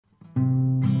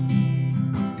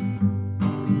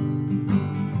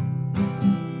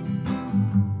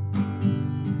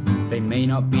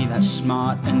not be that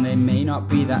smart and they may not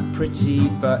be that pretty,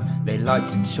 but they like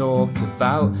to talk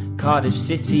about Cardiff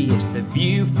City. It's the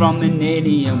view from the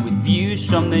Ninian, with views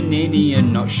from the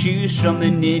Ninian, not shoes from the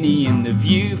Ninian, the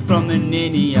view from the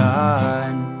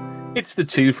Ninian. It's the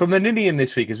two from the Ninian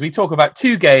this week as we talk about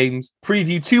two games,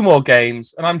 preview two more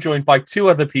games, and I'm joined by two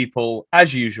other people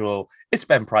as usual. It's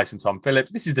Ben Price and Tom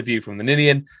Phillips. This is the view from the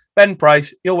Ninian. Ben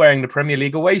Price, you're wearing the Premier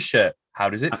League away shirt. How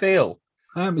does it feel?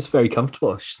 It's very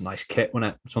comfortable. It's just a nice kit,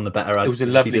 wasn't it? It's one of the better. It was a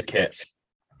lovely kit.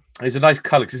 It's a nice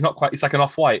colour because it's not quite. It's like an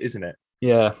off-white, isn't it?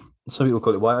 Yeah. Some people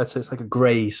call it white. I'd say it's like a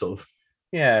grey sort of.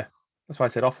 Yeah, that's why I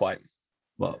said off-white.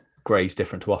 Well, grey's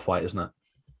different to off-white, isn't it?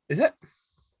 Is it?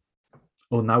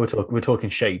 Well, now we're talking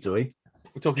shades, are we?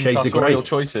 We're talking shades sartorial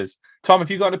choices. Tom,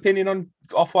 have you got an opinion on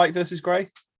off-white versus grey?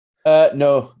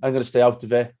 No, I'm going to stay out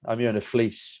of it. I'm wearing a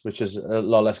fleece, which is a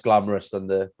lot less glamorous than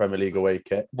the Premier League away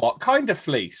kit. What kind of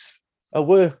fleece? A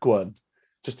work one,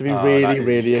 just to be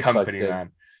really company exciting.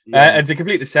 Man. Yeah. And to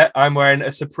complete the set, I'm wearing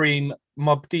a Supreme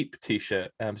Mobb Deep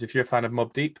t-shirt. So if you're a fan of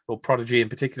Mobb Deep, or Prodigy in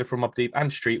particular from Mobb Deep and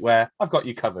streetwear, I've got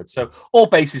you covered. So all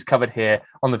bases covered here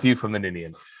on the view from the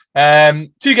Ninian.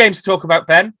 Two games to talk about,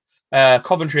 Ben.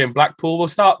 Coventry and Blackpool. We'll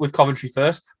start with Coventry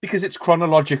first because it's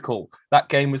chronological. That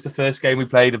game was the first game we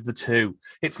played of the two.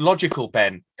 It's logical,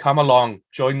 Ben. Come along,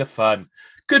 join the fun.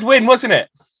 Good win, wasn't it?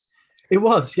 It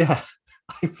was, yeah.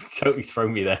 You've totally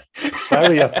thrown me there.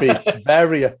 Very upbeat,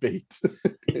 very upbeat.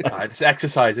 It's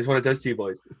exercise. It's what it does to you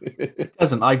boys. It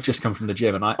doesn't. I've just come from the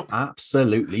gym and I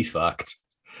absolutely fucked.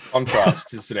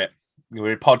 Contrasts, isn't it?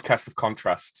 We're a podcast of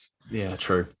contrasts. Yeah,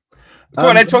 true. Go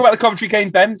on, then. Talk about the Coventry game,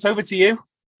 Ben. It's over to you.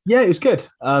 Yeah, it was good.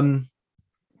 Yeah,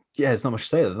 there's not much to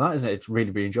say than that, isn't it?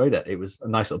 Really enjoyed it. It was a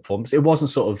nice little performance. It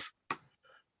wasn't sort of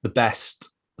the best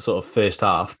sort of first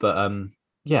half, but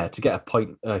yeah, to get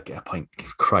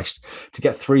Christ, to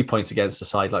get 3 points against a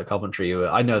side like Coventry,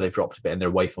 I know they've dropped a bit and their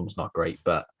away form's not great,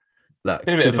 but look,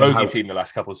 been a bit of a bogey team the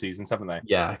last couple of seasons, haven't they?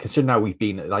 Yeah, considering how we've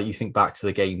been, like you think back to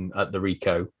the game at the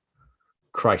Rico,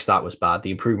 Christ, that was bad. The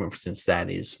improvement since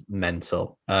then is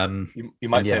mental. You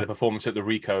might say the performance at the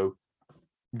Rico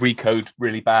recoed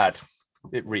really bad.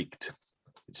 It reeked.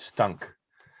 It stunk.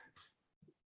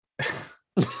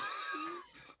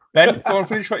 Ben, go on,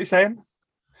 finish what you're saying.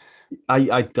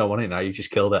 I don't want it now. You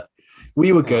just killed it.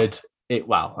 We were good.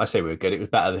 I say we were good. It was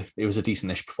better. It was a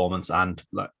decent-ish performance, and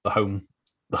like the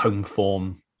home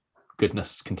form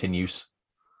goodness continues.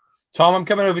 Tom, I'm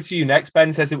coming over to you next.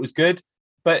 Ben says it was good,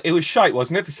 but it was shite,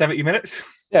 wasn't it, for 70 minutes?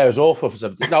 Yeah, it was awful for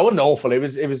 70. No, it wasn't awful.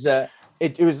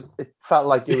 It felt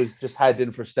like it was just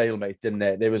heading for a stalemate, didn't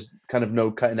it? There was kind of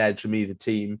no cutting edge from either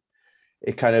team.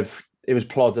 It was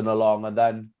plodding along, and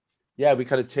then we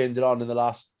kind of turned it on in the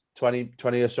last 20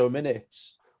 or so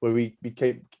minutes where we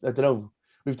became, I don't know,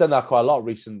 we've done that quite a lot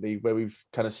recently where we've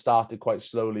kind of started quite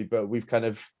slowly, but we've kind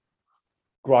of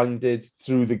grinded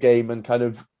through the game and kind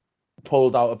of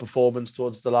pulled out a performance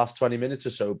towards the last 20 minutes or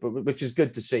so, but which is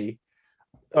good to see.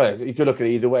 You could look at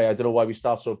it either way. I don't know why we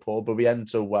start so poor, but we end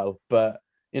so well. But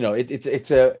you know,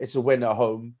 it's a win at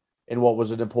home in what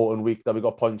was an important week that we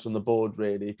got points on the board,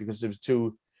 really, because there was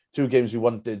two games we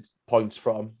wanted points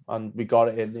from, and we got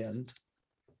it in the end.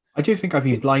 I do think I've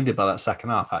been blinded by that second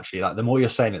half, actually. Like, the more you're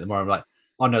saying it, the more I'm like,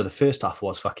 oh no, the first half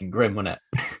was fucking grim, wasn't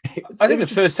it? I think the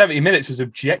first 70 minutes was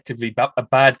objectively a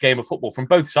bad game of football from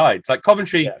both sides. Like,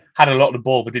 Coventry had a lot of the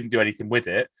ball but didn't do anything with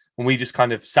it. And we just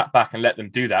kind of sat back and let them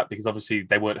do that because obviously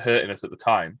they weren't hurting us at the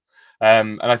time.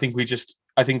 And I think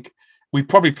we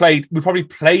probably played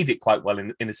it quite well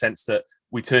in a sense that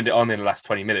we turned it on in the last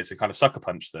 20 minutes and kind of sucker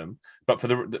punched them. But for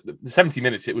the 70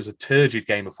 minutes, it was a turgid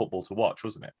game of football to watch,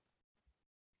 wasn't it?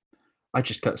 I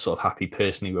just got sort of happy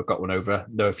personally. We've got one over. I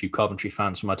know a few Coventry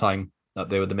fans from my time up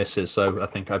there with the misses, so I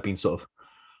think I've been sort of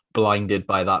blinded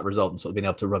by that result and sort of been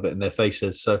able to rub it in their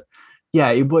faces. So,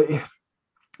 yeah,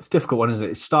 it's a difficult one, isn't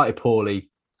it? It started poorly.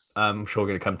 I'm sure we're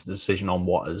going to come to the decision on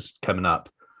what is coming up.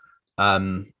 Me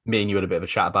and you had a bit of a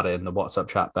chat about it in the WhatsApp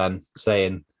chat, Ben,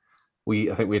 saying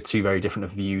I think we had two very different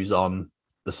views on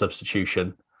the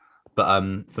substitution. But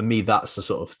for me, that's the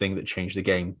sort of thing that changed the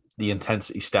game. The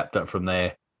intensity stepped up from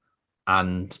there.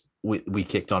 And we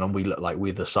kicked on, and we looked like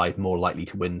we're the side more likely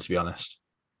to win, to be honest.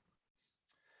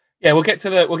 Yeah, we'll get to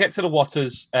the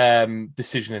Waters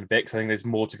decision in a bit because I think there's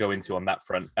more to go into on that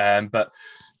front. But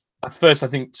at first, I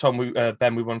think Tom,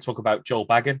 Ben, we want to talk about Joel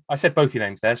Baggin. I said both your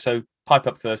names there, so pipe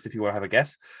up first if you want to have a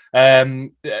guess.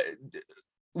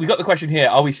 We got the question here: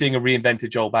 are we seeing a reinvented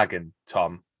Joel Baggin,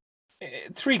 Tom?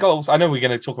 3 goals. I know we're going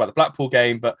to talk about the Blackpool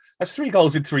game, but that's 3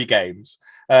 goals in 3 games.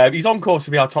 He's on course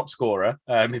to be our top scorer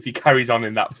if he carries on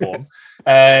in that form.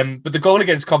 But the goal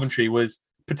against Coventry was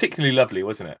particularly lovely,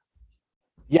 wasn't it?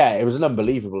 Yeah, it was an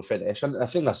unbelievable finish. And I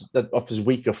think that's off his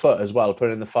weaker foot as well,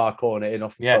 putting in the far corner in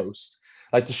off the post.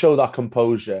 Like to show that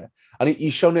composure. And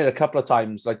he's shown it a couple of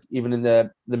times, like even in the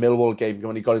Millwall game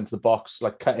when he got into the box,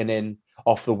 like cutting in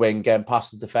off the wing, getting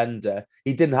past the defender.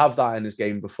 He didn't have that in his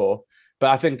game before. But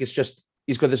I think it's just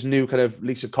he's got this new kind of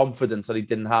lease of confidence that he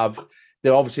didn't have.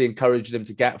 They're obviously encouraging him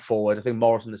to get forward. I think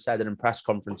Morison has said it in press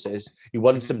conferences. He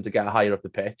wants him to get higher up the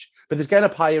pitch. But there's getting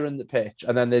up higher in the pitch,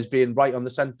 and then there's being right on the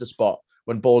centre spot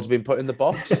when balls have been put in the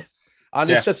box. And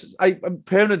it's just, I'm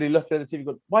permanently looking at the TV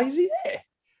going, why is he there?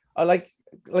 I like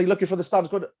looking for the stands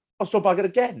going, I'll still bag it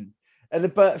again.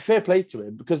 But fair play to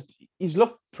him because he's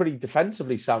looked pretty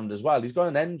defensively sound as well. He's got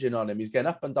an engine on him. He's getting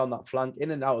up and down that flank,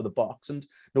 in and out of the box. And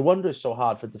no wonder it's so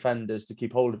hard for defenders to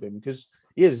keep hold of him because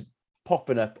he is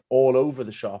popping up all over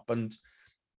the shop. And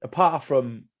apart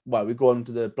from, well, we go on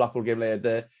to the Blackpool game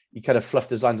later, he kind of fluffed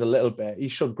his lines a little bit. He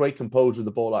showed great composure with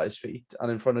the ball at his feet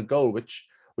and in front of goal, which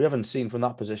we haven't seen from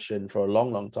that position for a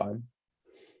long, long time.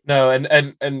 No, and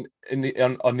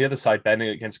on the other side, Ben,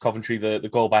 against Coventry, the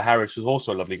goal by Harris was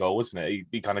also a lovely goal, wasn't it?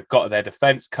 He kind of got their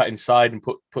defence, cut inside and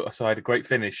put aside a great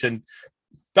finish. And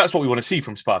that's what we want to see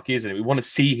from Sparky, isn't it? We want to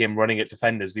see him running at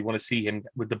defenders. We want to see him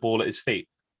with the ball at his feet.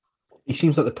 He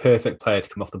seems like the perfect player to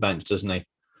come off the bench, doesn't he?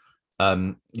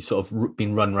 He's sort of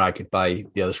been run ragged by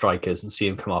the other strikers and see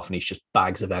him come off and he's just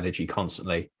bags of energy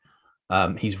constantly.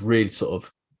 He's really sort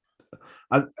of,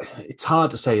 it's hard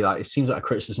to say that. It seems like a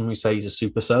criticism we say he's a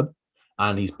super sub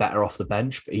and he's better off the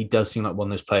bench, but he does seem like one of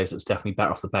those players that's definitely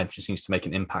better off the bench. He seems to make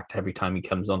an impact every time he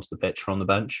comes onto the pitch from the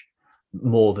bench,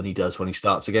 more than he does when he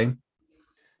starts a game. Do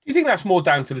you think that's more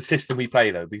down to the system we play,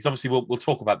 though? Because obviously we'll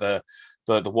talk about the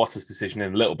Waters decision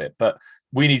in a little bit, but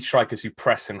we need strikers who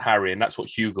press and harry, and that's what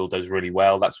Hugo does really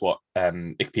well. That's what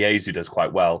Ikpeazu does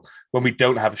quite well. When we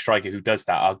don't have a striker who does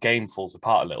that, our game falls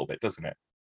apart a little bit, doesn't it?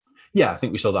 Yeah, I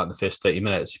think we saw that in the first 30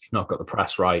 minutes. If you've not got the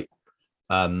press right,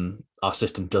 our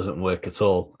system doesn't work at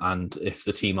all. And if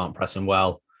the team aren't pressing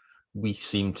well, we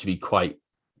seem to be quite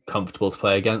comfortable to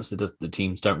play against. The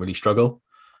teams don't really struggle.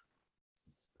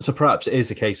 So perhaps it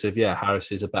is a case of,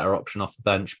 Harris is a better option off the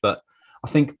bench. But I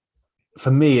think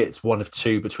for me, it's one of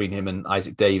two between him and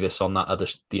Isaac Davis on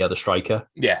the other striker.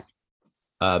 Yeah.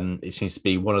 It seems to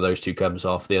be one of those two comes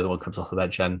off, the other one comes off the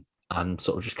bench and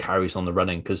sort of just carries on the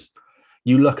running. Because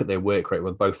you look at their work rate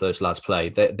when both those lads play,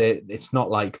 it's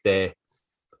not like they're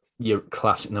your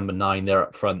classic number 9, they're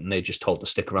up front and they're just told to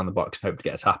stick around the box and hope to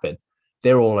get a tap in.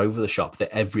 They're all over the shop.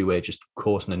 They're everywhere, just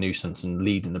causing a nuisance and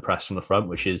leading the press from the front,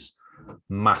 which is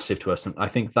massive to us. And I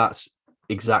think that's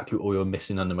exactly what we were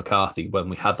missing under McCarthy when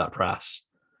we had that press,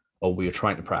 or we were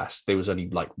trying to press. There was only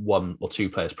like 1 or 2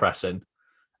 players pressing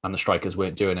and the strikers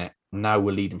weren't doing it. Now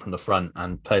we're leading from the front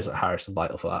and players like Harris are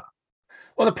vital for that.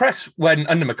 Well, the press, when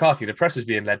under McCarthy, the press was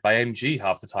being led by MG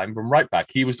half the time from right back.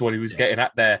 He was the one who was getting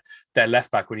at their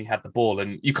left back when he had the ball.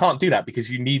 And you can't do that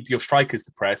because you need your strikers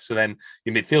to press. So then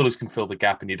your midfielders can fill the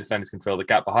gap and your defenders can fill the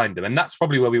gap behind them. And that's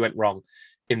probably where we went wrong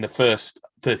in the first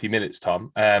 30 minutes,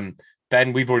 Tom.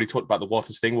 Ben, we've already talked about the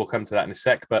Waters thing. We'll come to that in a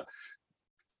sec. But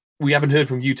we haven't heard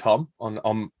from you, Tom,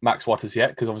 on Max Waters yet,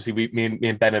 because obviously me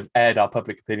and Ben have aired our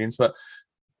public opinions. But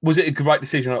was it a right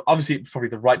decision? Obviously, it was probably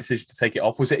the right decision to take it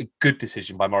off. Was it a good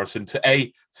decision by Morison to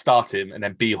A, start him, and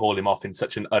then B, haul him off in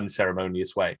such an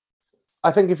unceremonious way?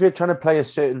 I think if you're trying to play a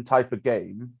certain type of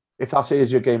game, if that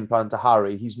is your game plan to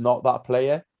Harry, he's not that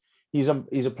player. He's a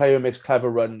player who makes clever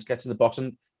runs, gets in the box,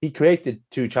 and he created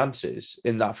 2 chances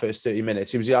in that first 30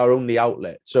 minutes. He was our only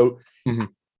outlet. So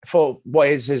for what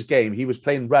is his game, he was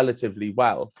playing relatively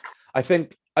well.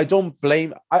 I don't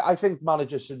blame. I think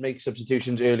managers should make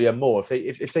substitutions earlier more.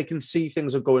 If they can see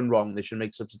things are going wrong, they should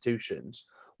make substitutions.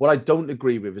 What I don't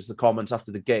agree with is the comments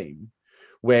after the game,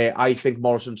 where I think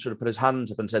Morison should have put his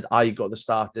hands up and said, "I got the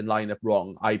starting lineup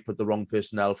wrong. I put the wrong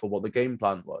personnel for what the game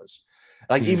plan was."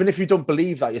 Like even if you don't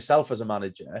believe that yourself as a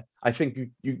manager, I think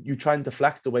you try and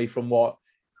deflect away from what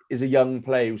is a young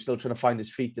player who's still trying to find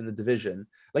his feet in the division.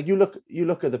 Like you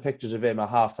look at the pictures of him at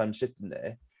halftime sitting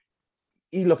there.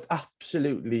 He looked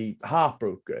absolutely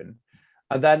heartbroken.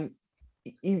 And then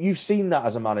you've seen that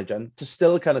as a manager and to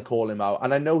still kind of call him out.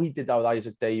 And I know he did that with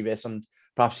Isaac Davis and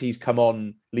perhaps he's come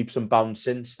on leaps and bounds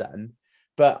since then.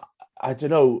 But I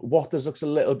don't know, Waters looks a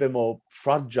little bit more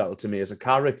fragile to me as a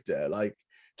character, like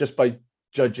just by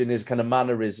judging his kind of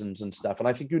mannerisms and stuff. And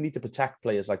I think you need to protect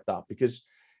players like that because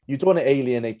you don't want to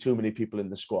alienate too many people in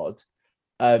the squad.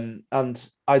 And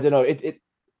I don't know,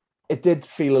 it did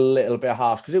feel a little bit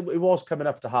harsh because it was coming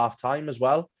up to half time as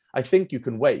well. I think you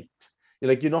can wait.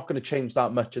 You're not going to change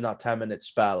that much in that 10-minute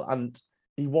spell. And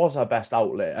he was our best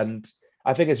outlet. And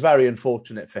I think it's very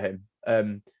unfortunate for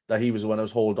him that he was the one that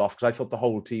was hauled off, because I thought the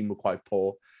whole team were quite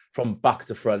poor from back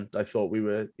to front. I thought we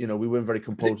weren't very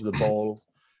composed with the ball.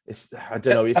 I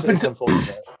don't know. It's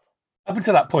unfortunate. Up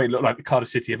until that point, it looked like the Cardiff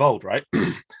City of old, right?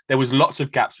 There was lots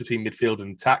of gaps between midfield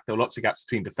and attack. There were lots of gaps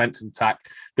between defence and attack.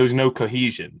 There was no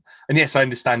cohesion. And yes, I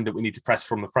understand that we need to press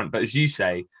from the front. But as you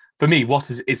say, for me,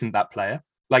 Watters isn't that player.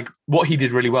 Like, what he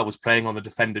did really well was playing on the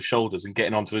defender's shoulders and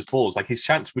getting onto his balls. Like, his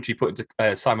chance, which he put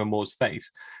into Simon Moore's face,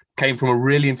 came from a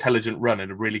really intelligent run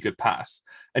and a really good pass.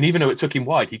 And even though it took him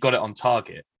wide, he got it on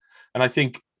target. And I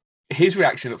think his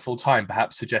reaction at full time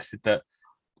perhaps suggested that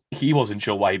he wasn't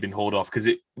sure why he'd been hauled off, because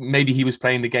maybe he was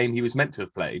playing the game he was meant to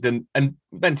have played. And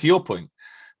then to your point,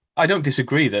 I don't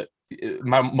disagree that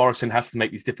Morison has to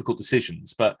make these difficult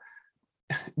decisions, but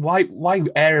why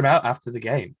air him out after the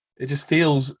game? It just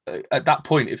feels, at that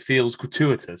point, it feels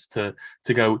gratuitous to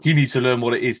go, you need to learn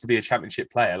what it is to be a championship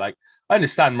player. Like, I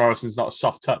understand Morison's not a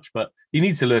soft touch, but he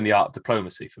needs to learn the art of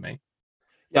diplomacy for me.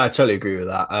 Yeah, I totally agree with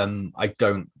that. I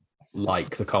don't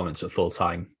like the comments at full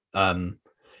time.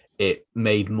 It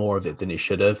made more of it than it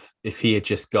should have. If he had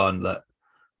just gone, look,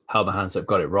 held my hands up,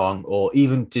 got it wrong, or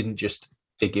even didn't just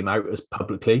dig him out as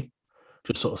publicly,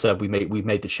 just sort of said we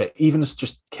made the change, even as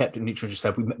just kept it neutral, just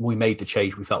said we made the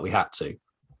change we felt we had to.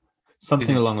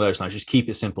 Something along those lines. Just keep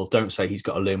it simple. Don't say he's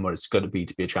got to learn what it's going to be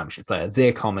a championship player.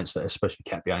 They're comments that are supposed to be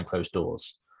kept behind closed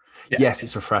doors. Yeah. Yes,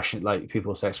 it's refreshing. Like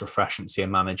people say, it's refreshing to see a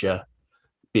manager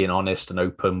being honest and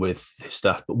open with his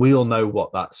stuff. But we all know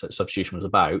what that substitution was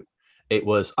about. It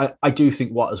was, I do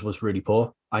think Watters was really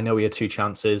poor. I know he had 2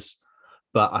 chances,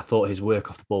 but I thought his work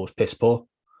off the ball was piss poor.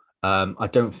 I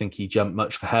don't think he jumped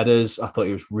much for headers. I thought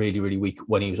he was really, really weak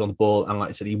when he was on the ball. And like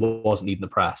I said, he wasn't needing the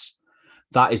press.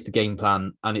 That is the game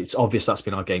plan. And it's obvious that's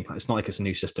been our game plan. It's not like it's a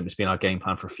new system. It's been our game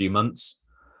plan for a few months.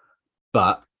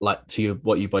 But like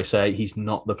what you boys say, he's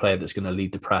not the player that's going to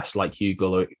lead the press like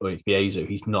Hugo or Ikpeazu.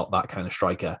 He's not that kind of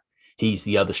striker. He's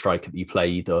the other striker that you play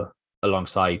either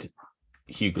alongside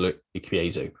Hugo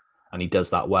Ikpeazu, and he does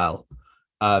that well.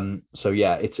 So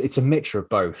yeah, it's a mixture of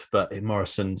both. But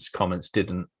Morison's comments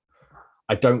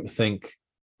I don't think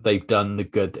they've done the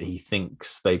good that he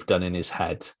thinks they've done in his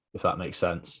head, if that makes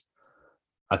sense.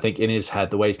 I think in his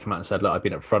head, the way he's come out and said, look, I've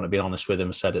been up front, I've been honest with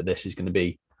him, said that this is going to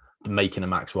be the making of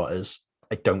Max Watters.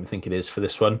 I don't think it is for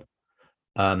this one.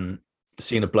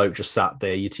 Seeing a bloke just sat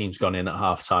there, your team's gone in at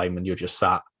half time and you're just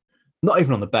sat, not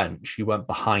even on the bench, you went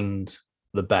behind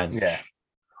the bench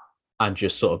and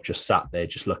just sat there,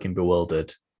 just looking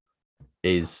bewildered,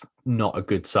 is not a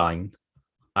good sign.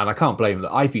 And I can't blame him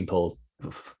that I've been pulled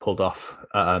off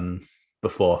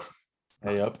before.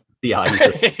 Hey up. Yeah,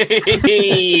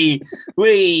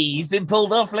 he's been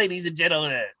pulled off, ladies and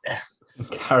gentlemen.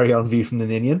 Carry on, view from the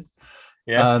Ninian.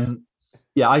 Yeah,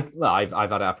 I've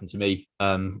had it happen to me.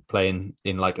 Playing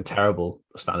in like a terrible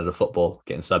standard of football,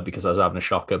 getting subbed because I was having a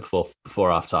shocker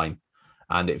before half time,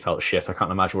 and it felt shit. I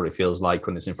can't imagine what it feels like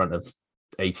when it's in front of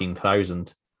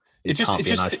 18,000. It can't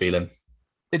be a nice feeling.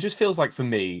 It just feels like, for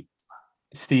me,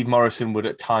 Steve Morison would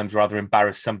at times rather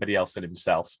embarrass somebody else than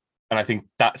himself, and I think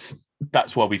that's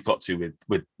where we've got to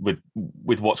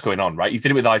with what's going on, right? He did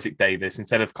it with Isaac Davis.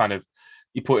 Instead of kind of,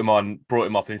 you put him on, brought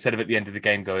him off, and instead of at the end of the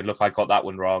game going, look, I got that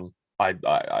one wrong, I've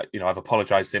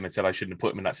apologized to him and said I shouldn't have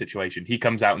put him in that situation, he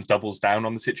comes out and doubles down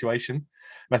on the situation. And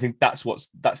I think that's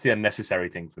the unnecessary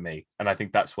thing for me. And I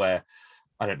think that's where,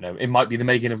 I don't know, it might be the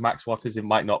making of Max Watters, it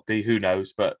might not be, who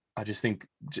knows, but I just think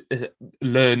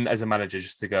learn as a manager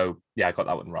just to go, yeah, I got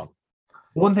that one wrong.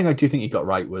 One thing I do think he got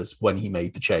right was when he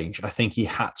made the change. I think he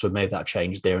had to have made that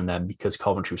change there and then, because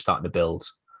Coventry was starting to build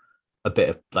a bit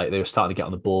of, like, they were starting to get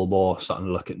on the ball more, starting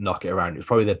to knock it around. It was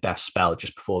probably their best spell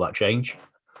just before that change.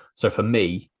 So for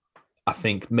me, I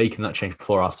think making that change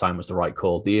before half time was the right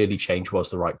call. The early change was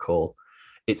the right call.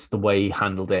 It's the way he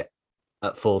handled it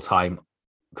at full time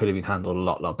could have been handled a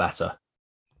lot better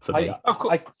for me. Of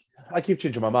course. I keep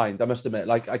changing my mind. I must admit,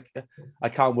 like I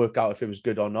can't work out if it was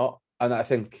good or not. And I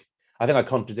think I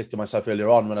contradicted myself earlier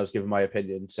on when I was giving my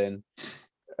opinion, saying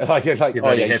like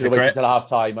oh yeah, you should have waited until half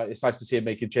time. It's nice to see him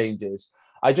making changes.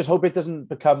 I just hope it doesn't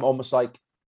become almost like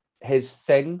his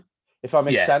thing, if that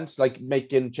makes sense, like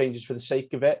making changes for the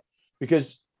sake of it.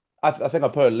 Because I think I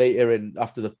put it later in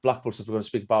after the Blackpool stuff we're going to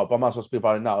speak about, but I might as well speak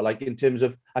about it now. Like, in terms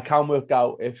of, I can't work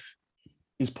out if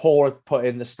he's poor at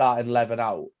putting the starting 11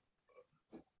 out,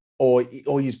 or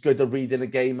he's good at reading a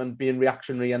game and being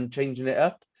reactionary and changing it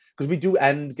up. Because we do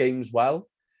end games well,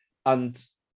 and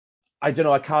I don't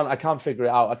know. I can't figure it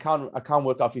out. I can't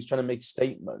work out if he's trying to make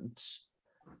statements,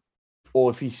 or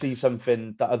if he sees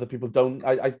something that other people don't.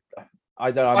 I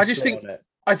don't know.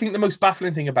 I think the most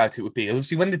baffling thing about it would be,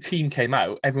 obviously, when the team came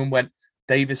out, everyone went,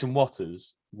 Davis and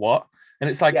Watters, what? And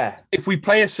it's like, if we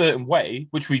play a certain way,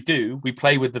 which we do, we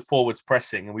play with the forwards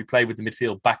pressing and we play with the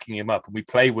midfield backing him up and we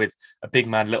play with a big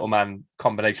man, little man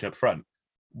combination up front.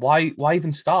 Why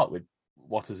even start with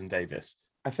Watters and Davis?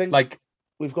 I think like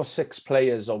we've got 6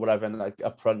 players or whatever like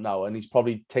up front now, and he's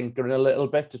probably tinkering a little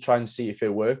bit to try and see if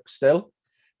it works still.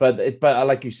 But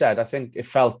like you said, I think it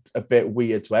felt a bit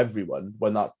weird to everyone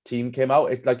when that team came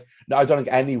out. I don't think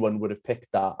anyone would have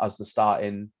picked that as the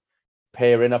starting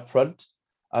pairing up front.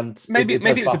 And maybe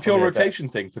it's a pure rotation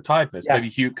thing for tiredness. Yeah. Maybe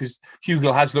because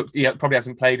Hugill has looked, he probably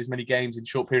hasn't played as many games in a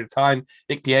short period of time.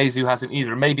 Ikpeazu hasn't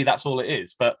either. Maybe that's all it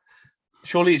is. But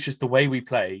surely it's just the way we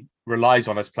play relies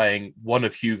on us playing one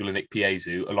of Hugill and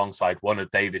Ikpeazu alongside one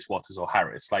of Davis, Watters, or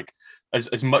Harris. Like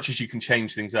as much as you can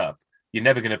change things up, you're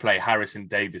never going to play Harris and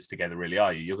Davis together, really,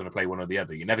 are you? You're going to play one or the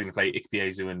other. You're never going to play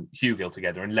Ikpeazu and Hugill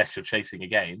together unless you're chasing a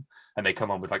game and they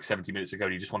come on with like 70 minutes ago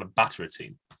and you just want to batter a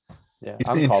team. Yeah,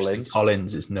 and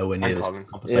Collins is nowhere near this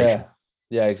conversation.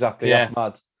 Yeah, exactly. Yeah. That's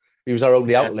mad. He was our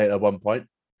only outlet at one point.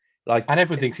 And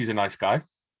everyone thinks he's a nice guy.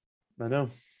 I know.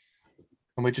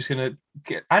 And we're just going to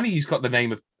get... And he's got the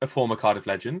name of a former Cardiff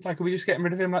legend. Like, are we just getting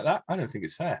rid of him like that? I don't think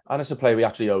it's fair. And it's a player we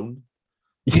actually own.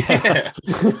 Yeah.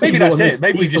 Maybe that's it.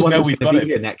 Maybe we just know we've got it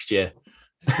here next year.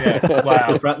 Yeah.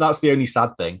 Wow. That's the only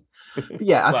sad thing. But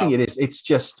yeah, I think it is. It's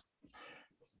just,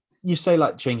 you say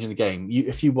like changing the game.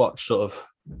 If you watch sort of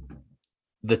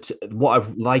what I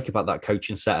like about that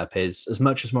coaching setup is, as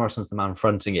much as Morison's the man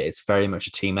fronting it, it's very much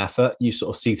a team effort. You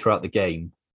sort of see throughout the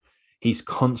game, he's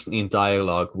constantly in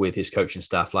dialogue with his coaching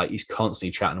staff. Like he's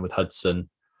constantly chatting with Hudson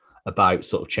about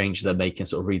sort of changes they're making,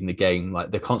 sort of reading the game. Like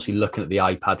they're constantly looking at the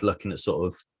iPad, looking at sort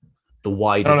of the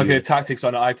wider. They're not looking at tactics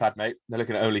on an iPad, mate. They're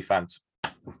looking at OnlyFans.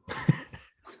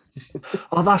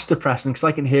 Oh, that's depressing because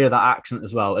I can hear that accent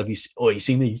as well. Have you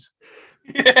seen these?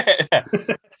 Yeah.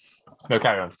 No,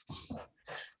 carry on.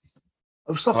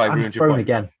 Oh, stop! I'm thrown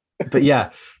again. But yeah,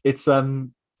 it's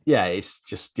it's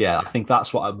just I think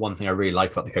that's one thing I really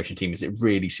like about the coaching team is it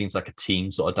really seems like a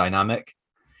team sort of dynamic.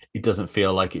 It doesn't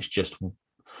feel like it's just.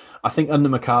 I think under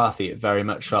McCarthy, it very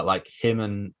much felt like him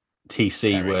and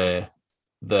TC were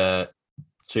the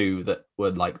two that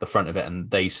were like the front of it, and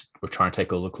they were trying to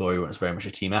take all the glory when it was very much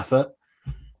a team effort.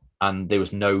 And there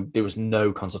was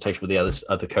no consultation with the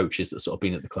other coaches that sort of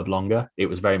been at the club longer. It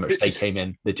was very much they came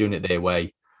in, they're doing it their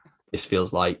way. This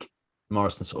feels like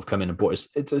Morison sort of come in and brought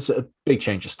it's a big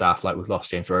change of staff. Like we've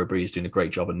lost James Rowbury, he's doing a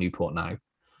great job at Newport now.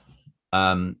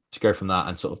 To go from that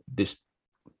and sort of this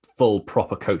full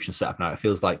proper coaching setup now, it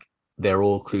feels like they're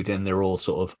all clued in, they're all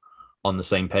sort of on the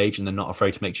same page, and they're not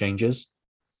afraid to make changes.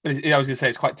 I was going to say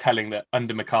it's quite telling that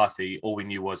under McCarthy, all we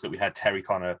knew was that we had Terry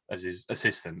Connor as his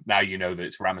assistant. Now you know that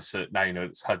it's Ramasut. Now you know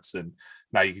it's Hudson.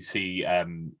 Now you can see,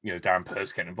 Darren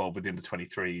Purse getting involved with the under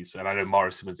 23s, and I know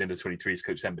Morison was the under 23s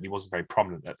coach then, but he wasn't very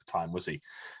prominent at the time, was he?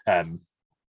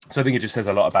 So I think it just says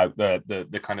a lot about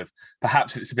the kind of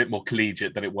perhaps it's a bit more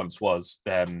collegiate than it once was.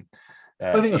 I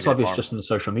think that's obvious just in the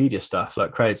social media stuff.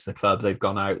 Like credit to the club, they've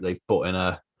gone out, they've bought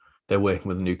in they're working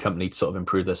with a new company to sort of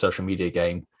improve their social media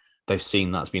game. They've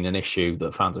seen that's been an issue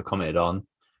that fans have commented on.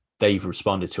 They've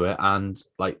responded to it. And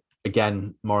like,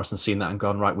 again, Morison's seen that and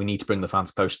gone, right, we need to bring the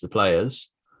fans close to the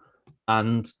players.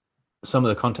 And some of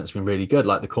the content's been really good.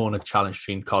 Like the corner challenge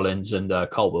between Collins and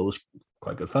Colwell was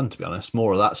quite good fun, to be honest.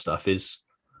 More of that stuff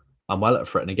I'm well up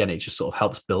for it. And again, it just sort of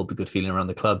helps build the good feeling around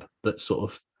the club that's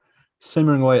sort of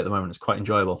simmering away at the moment. It's quite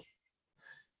enjoyable.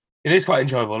 It is quite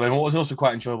enjoyable. And what was also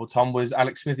quite enjoyable, Tom, was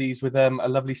Alex Smithies with a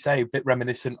lovely save, a bit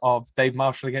reminiscent of Dave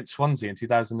Marshall against Swansea in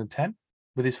 2010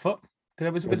 with his foot.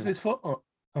 Was it with his foot? Or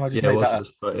I just made that up?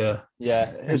 Foot,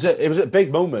 yeah. It was a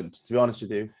big moment, to be honest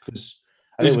with you, because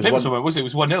it was a pivotal moment, was it? It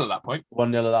was 1-0 at that point.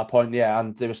 1-0 at that point, yeah.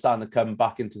 And they were starting to come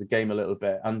back into the game a little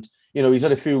bit. And, he's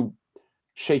had a few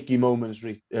shaky moments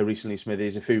recently,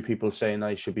 Smithies. A few people saying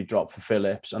he should be dropped for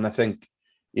Phillips. And I think,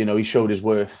 he showed his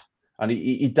worth. And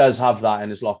he does have that in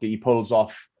his locker. He pulls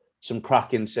off some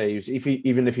cracking saves.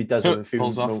 Even if he does have a few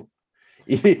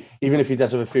even if he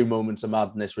does have a few moments of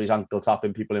madness where he's ankle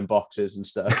tapping people in boxes and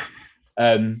stuff.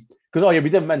 Because we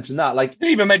didn't mention that. Like,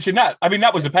 didn't even mention that. I mean,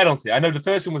 that was a penalty. I know the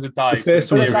first one was a dive. The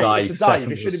first one was a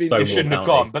dive. It shouldn't have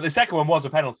gone. But the second one was a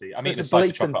penalty. I mean, it's a slice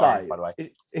of chocolate orange, by the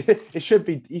way. He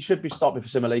should be stopped for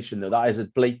simulation though. That is a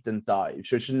blatant dive.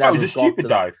 So it should never. It was a stupid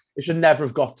dive. It should never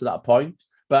have got to that point.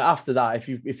 But after that,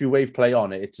 if you wave play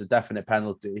on it, it's a definite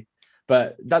penalty.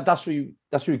 But that's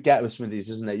what you get with Smithies,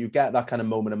 isn't it? You get that kind of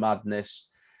moment of madness.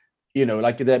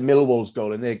 Like the Millwall's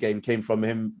goal in their game came from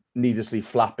him needlessly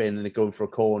flapping and going for a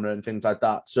corner and things like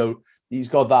that. So he's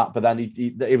got that, but then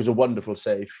it was a wonderful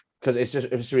save because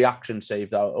it's a reaction save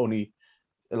that only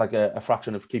like a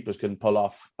fraction of keepers can pull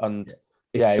off. And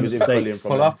It's Yeah, the it was brilliant mistakes.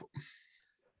 from him.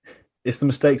 It's the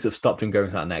mistakes that have stopped him going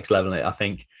to that next level. I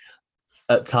think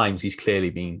at times he's clearly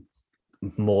been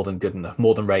more than good enough,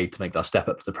 more than ready to make that step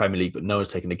up to the Premier League, but no one's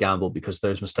taken a gamble because of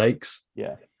those mistakes.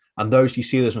 Yeah. And you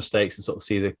see those mistakes and sort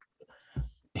of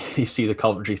you see the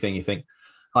Coventry thing, you think,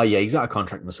 oh yeah, he's out of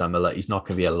contract in the summer. Like, he's not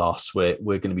going to be a loss. We're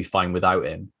going to be fine without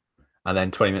him. And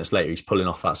then 20 minutes later, he's pulling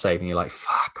off that save, and you're like,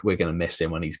 fuck, we're going to miss him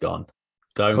when he's gone.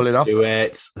 Don't do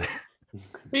it.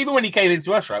 Even when he came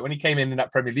into us, right? When he came in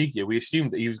that Premier League year, we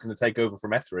assumed that he was going to take over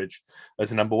from Etheridge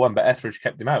as a number one, but Etheridge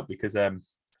kept him out because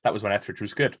that was when Etheridge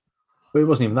was good. But it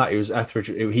wasn't even that. It was Etheridge.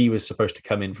 He was supposed to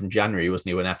come in from January, wasn't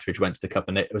he? When Etheridge went to the Cup,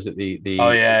 and was it the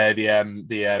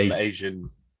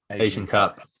Asian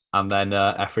Cup? And then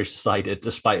Etheridge decided,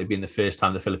 despite it being the first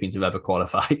time the Philippines have ever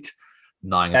qualified,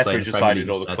 Etheridge decided,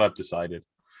 or the club decided.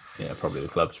 Yeah, probably the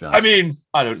club. To be honest. I mean,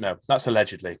 I don't know. That's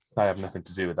allegedly. I have nothing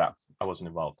to do with that. I wasn't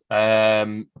involved.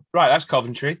 Right, that's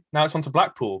Coventry. Now it's on to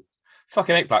Blackpool.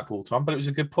 Fucking hate Blackpool, Tom, but it was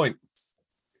a good point.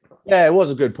 Yeah, it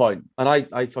was a good point. And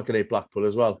I fucking hate Blackpool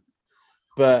as well.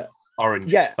 But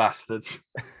orange bastards.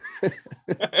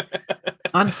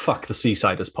 And fuck the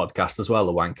Seasiders podcast as well,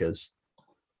 the wankers.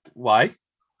 Why?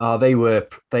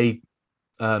 They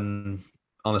on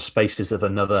a spaces of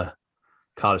another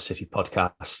Cardiff City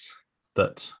podcast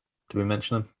that, do we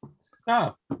mention them?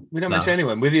 No, we don't mention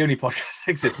anyone. We're the only podcast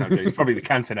that exists now. It's probably the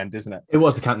Canton end, isn't it? It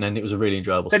was the Canton end. It was a really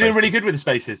enjoyable. They're doing really good with the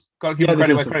spaces. Got to give them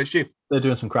credit where credit's due. They're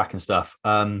doing some cracking stuff.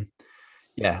 The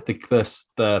one of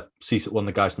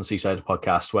the guys from the Seaside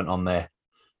podcast went on there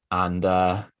and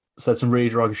said some really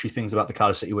derogatory things about the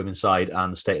Cardiff City women's side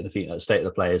and the state of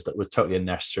the players that was totally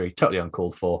unnecessary, totally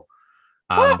uncalled for.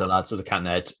 And the lads of the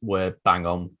Canton Head were bang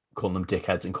on calling them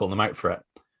dickheads and calling them out for it.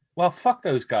 Well, fuck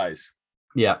those guys.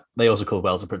 Yeah, they also called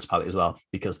Wales a principality as well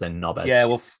because they're knobheads. Yeah,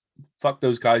 well, fuck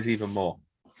those guys even more.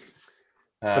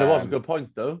 But it was a good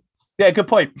point, though. Yeah, good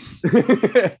point.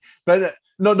 But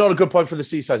not a good point for the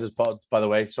Seasiders pod, by the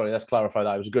way. Sorry, let's clarify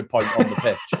that. It was a good point on the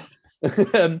pitch.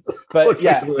 But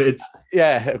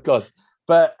yeah, God.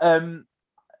 But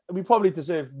we probably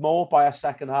deserved more by our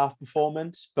second half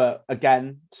performance. But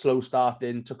again, slow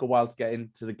starting, took a while to get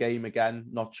into the game again.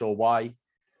 Not sure why.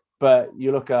 But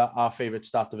you look at our favourite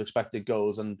stat of expected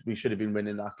goals, and we should have been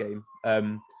winning that game.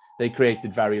 They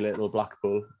created very little,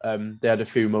 Blackpool. They had a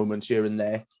few moments here and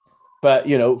there. But,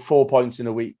 4 points in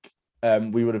a week,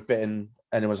 we would have bitten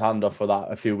anyone's hand off for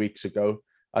that a few weeks ago.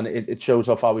 And it shows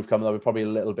how far we've come, that we're probably a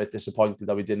little bit disappointed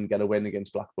that we didn't get a win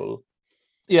against Blackpool.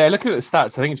 Yeah, looking at the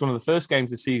stats, I think it's one of the first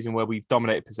games this season where we've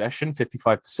dominated possession,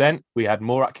 55%. We had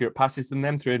more accurate passes than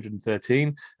them,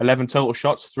 313, 11 total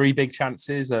shots, 3 big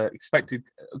chances, expected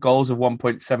goals of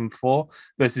 1.74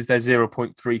 versus their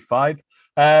 0.35.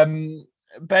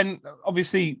 Ben,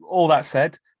 obviously, all that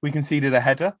said, we conceded a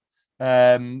header.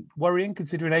 Worrying,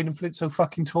 considering Aidan Flint's so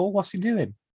fucking tall. What's he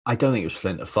doing? I don't think it was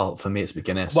Flint at fault. For me, it's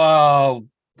McGuinness. Well,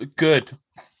 good.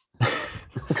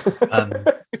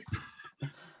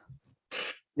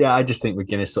 Yeah, I just think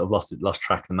McGuinness sort of lost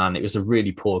track of the man. It was a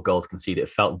really poor goal to concede. It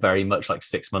felt very much like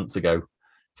 6 months ago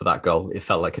for that goal. It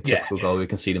felt like a typical goal we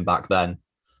conceded back then.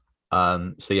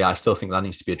 So yeah, I still think that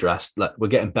needs to be addressed. Like, we're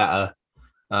getting better.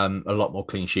 A lot more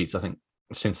clean sheets. I think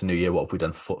since the new year, what have we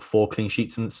done? 4 clean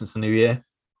sheets since the new year?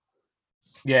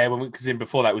 Yeah, because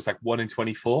before that it was like 1 in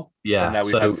 24. Yeah, and now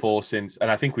we've had 4 since,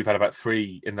 and I think we've had about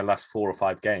 3 in the last 4 or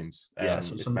 5 games. So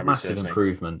it's a massive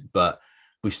improvement, but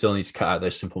we still need to cut out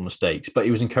those simple mistakes. But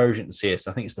it was encouraging to see us.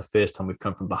 I think it's the first time we've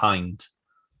come from behind.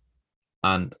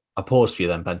 And I paused for you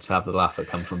then, Ben, to have the laugh that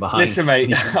come from behind. Listen,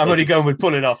 mate, I'm only going with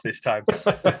pulling off this time.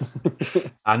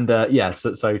 And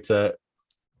so to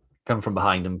come from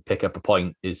behind and pick up a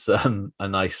point is a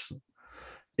nice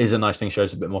thing.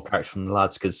 Shows a bit more character from the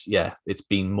lads because it's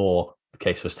been more a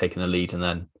case of us taking the lead and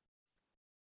then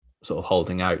sort of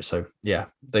holding out. So yeah,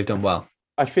 they've done well.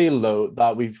 I feel though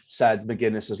that we've said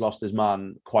McGuinness has lost his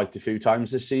man quite a few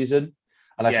times this season,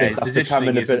 and I think that's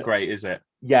becoming a bit great, is it?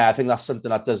 Yeah, I think that's something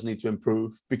that does need to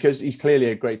improve because he's clearly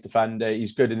a great defender.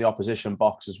 He's good in the opposition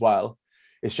box as well.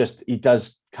 It's just he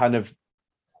does kind of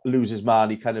lose his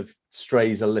man. He kind of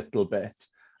strays a little bit.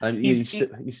 And he's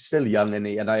still young, isn't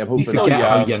he? And I am hoping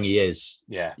how young he is.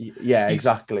 Yeah,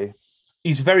 exactly.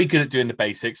 He's very good at doing the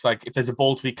basics. Like if there's a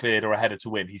ball to be cleared or a header to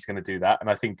win, he's going to do that. And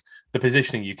I think the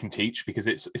positioning you can teach because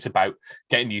it's about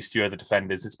getting used to your other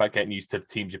defenders. It's about getting used to the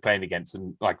teams you're playing against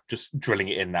and like just drilling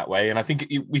it in that way. And I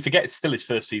think we forget it's still his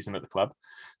first season at the club.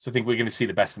 So I think we're going to see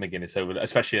the best of McGuinness over,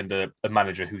 especially under a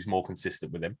manager who's more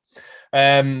consistent with him.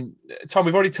 Tom,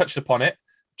 we've already touched upon it.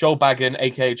 Joel Baggan,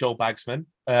 aka Joel Bagsman.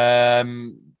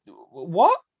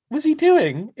 What was he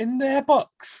doing in their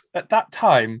box at that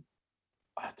time?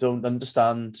 I don't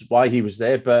understand why he was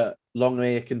there, but long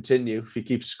may it continue if he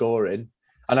keeps scoring.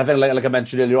 And I think, like I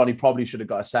mentioned earlier on, he probably should have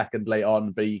got a second late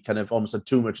on, but he kind of almost had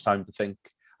too much time to think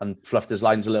and fluffed his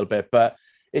lines a little bit. But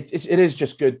it is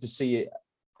just good to see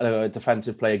a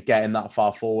defensive player getting that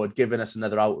far forward, giving us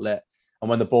another outlet. And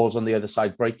when the ball's on the other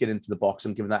side, breaking into the box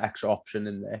and giving that extra option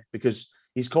in there, because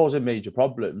he's causing major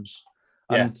problems.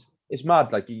 Yeah. And it's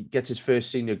mad. Like, he gets his first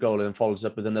senior goal and then follows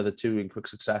up with another 2 in quick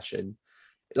succession.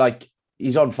 Like,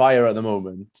 he's on fire at the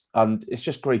moment, and it's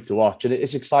just great to watch. And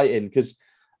it's exciting because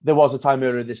there was a time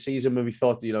earlier this season when we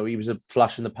thought, he was a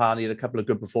flash in the pan. He had a couple of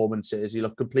good performances. He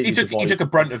looked completely He took a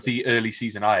brunt of the early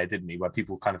season ire, didn't he? Where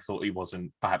people kind of thought he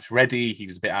wasn't perhaps ready. He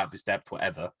was a bit out of his depth,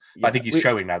 whatever. But I think he's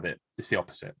showing now that it's the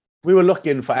opposite. We were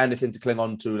looking for anything to cling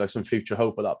on to, like some future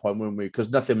hope at that point, weren't we?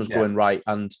 Because nothing was going right,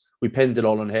 and we pinned it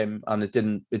all on him, and it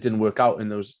didn't work out in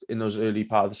those early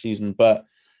part of the season. But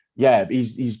yeah,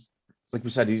 he's like we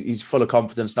said, he's full of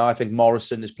confidence now. I think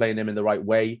Morison is playing him in the right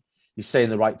way. He's saying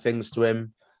the right things to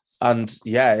him. And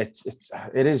yeah,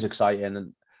 it is exciting.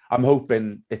 And I'm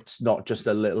hoping it's not just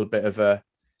a little bit of a,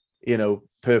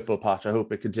 purple patch. I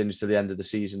hope it continues to the end of the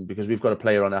season, because we've got a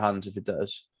player on our hands if it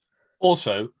does.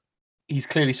 Also, he's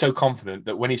clearly so confident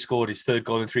that when he scored his 3rd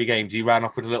goal in 3 games, he ran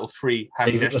off with a little free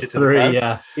hand gesture to the crowd.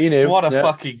 Yeah. He knew. What a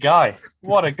fucking guy.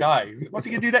 What a guy. What's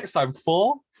he going to do next time?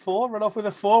 4? Run off with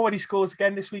a 4 when he scores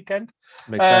again this weekend?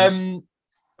 Makes sense.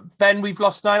 Ben, we've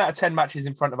lost 9 out of 10 matches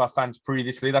in front of our fans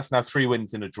previously. That's now 3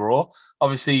 wins and a draw.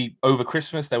 Obviously, over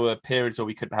Christmas, there were periods where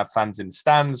we couldn't have fans in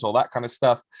stands, all that kind of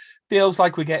stuff. Feels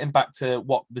like we're getting back to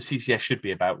what the CCS should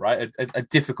be about, right? A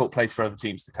difficult place for other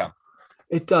teams to come.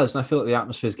 It does, and I feel like the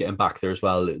atmosphere is getting back there as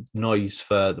well. Noise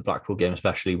for the Blackpool game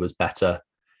especially was better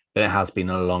than it has been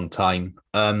in a long time.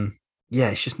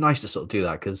 It's just nice to sort of do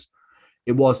that, because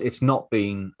it's not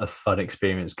been a fun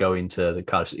experience going to the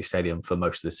Cardiff City Stadium for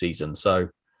most of the season. So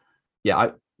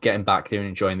getting back there and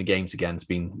enjoying the games again has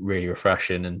been really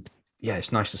refreshing. And yeah,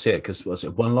 it's nice to see it, because was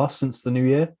it 1 loss since the new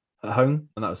year at home?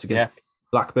 And that was against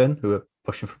Blackburn, who were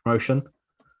pushing for promotion.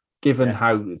 Given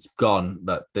how it's gone,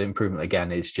 that the improvement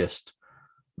again is just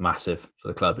massive for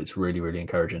the club. It's really, really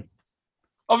encouraging.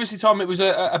 Obviously, Tom, it was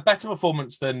a better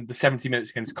performance than the 70 minutes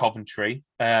against Coventry,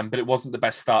 but it wasn't the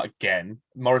best start again.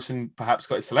 Morison perhaps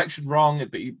got his selection wrong,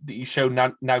 but he showed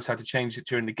now how to change it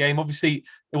during the game. Obviously,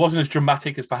 it wasn't as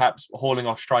dramatic as perhaps hauling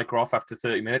our striker off after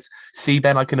 30 minutes. See,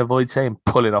 Ben, I can avoid saying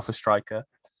pulling off a striker.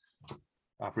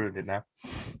 I've ruined it now.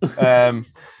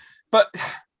 But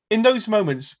in those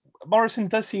moments, Morison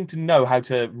does seem to know how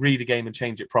to read a game and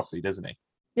change it properly, doesn't he?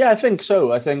 Yeah, I think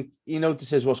so. I think he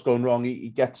notices what's going wrong.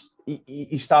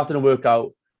 He's starting to work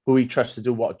out who he trusts to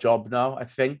do what job now. I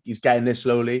think he's getting there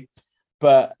slowly.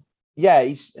 But yeah,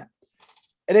 it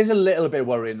is a little bit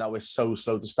worrying that we're so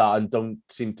slow to start and don't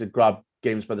seem to grab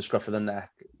games by the scruff of the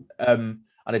neck. And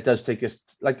it does take us,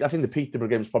 I think the Peterborough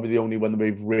game is probably the only one that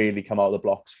we've really come out of the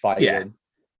blocks fighting.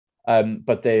 Yeah.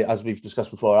 But they, as we've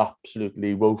discussed before, are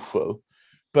absolutely woeful.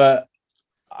 But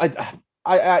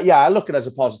I look at it as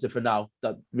a positive for now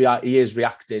that he is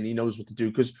reacting. He knows what to do,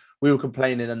 because we were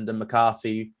complaining under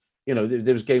McCarthy.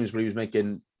 There was games where he was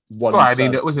making one. Well, I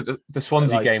mean, was it the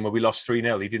Swansea game where we lost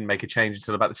 3-0? He didn't make a change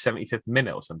until about the 75th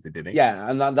minute or something, did he? Yeah,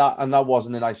 and that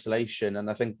wasn't in isolation. And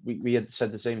I think we had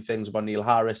said the same things about Neil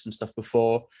Harris and stuff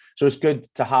before. So it's good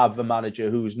to have a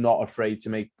manager who's not afraid to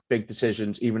make big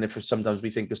decisions, even if sometimes we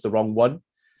think it's the wrong one.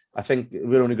 I think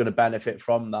we're only going to benefit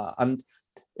from that. And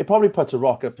it probably puts a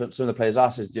rock up some of the players'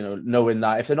 asses, knowing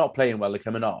that if they're not playing well, they're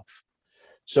coming off.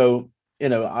 So,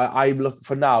 I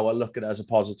look at it as a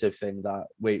positive thing that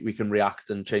we can react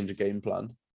and change a game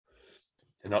plan.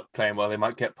 They're not playing well, they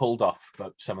might get pulled off,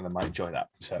 but some of them might enjoy that.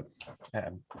 So,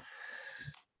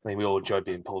 we all enjoy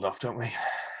being pulled off, don't we?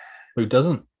 Who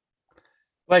doesn't?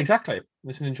 Well, exactly.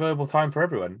 It's an enjoyable time for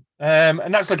everyone.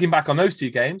 And that's looking back on those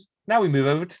 2 games. Now we move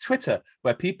over to Twitter,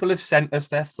 where people have sent us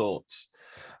their thoughts.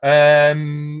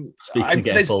 Speaking of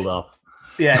getting pulled off.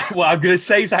 Yeah, well, I'm going to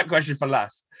save that question for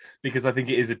last, because I think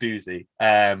it is a doozy.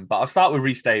 But I'll start with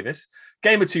Rhys Davis.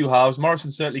 Game of 2 halves.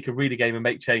 Morison certainly can read a game and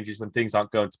make changes when things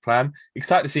aren't going to plan.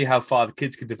 Excited to see how far the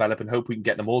kids can develop, and hope we can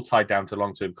get them all tied down to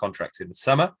long-term contracts in the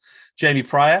summer. Jamie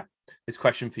Pryor, this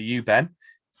question for you, Ben.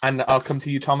 And I'll come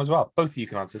to you, Tom, as well. Both of you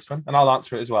can answer this one, and I'll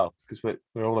answer it as well, because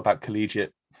we're all about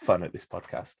collegiate fun at this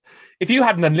podcast. If you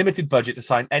had an unlimited budget to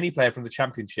sign any player from the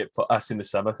Championship for us in the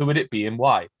summer, who would it be and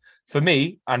why? For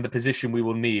me, and the position we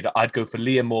will need, I'd go for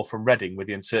Liam Moore from Reading, with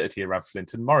the uncertainty around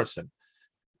Flint and Morison.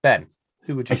 Ben,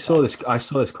 who would you I saw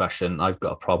this question. I've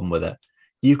got a problem with it.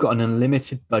 You've got an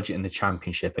unlimited budget in the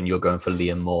Championship, and you're going for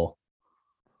Liam Moore.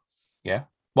 Yeah.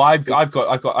 Well, I've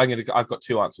got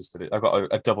two answers for this. I've got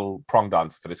a double pronged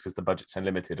answer for this because the budget's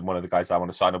unlimited, and one of the guys I want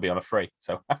to sign will be on a free.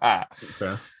 So,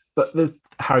 Fair. But the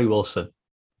Harry Wilson,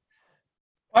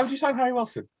 why would you sign Harry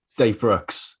Wilson? Dave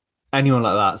Brooks, anyone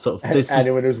like that? Sort of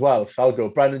anyone who's Welsh, I'll go.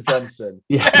 Brennan Johnson.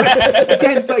 Yeah,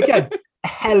 again, a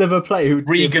hell of a player who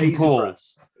Regan Paul.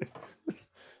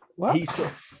 What?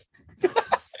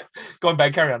 Go on,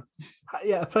 Ben. Carry on.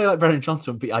 Yeah, a player like Brennan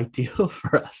Johnson would be ideal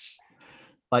for us.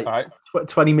 Like, all right.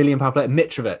 £20 million player,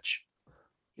 Mitrovic.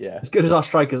 Yeah. As good as our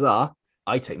strikers are,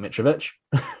 I take Mitrovic.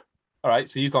 All right,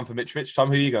 so you've gone for Mitrovic. Tom,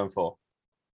 who are you going for?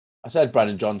 I said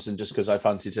Brennan Johnson just because I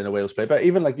fancied in a Wales play. But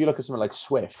even like you look at someone like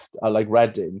Swift or like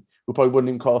Redding, who probably wouldn't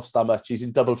even cost that much. He's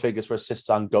in double figures for assists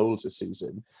and goals this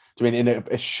season. I mean, in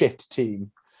a shit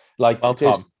team. Like, well,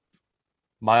 Tom,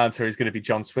 my answer is going to be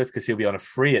John Swift because he'll be on a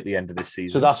free at the end of this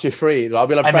season. So that's your free. I'll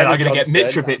be like, and then I'm going to get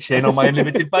Mitrovic in on my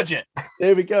unlimited budget.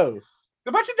 There we go.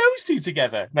 Imagine those two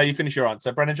together. Now you finish your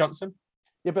answer, Brennan Johnson.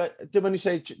 Yeah, but when you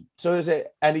say so, is it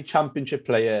any championship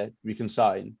player we can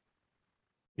sign?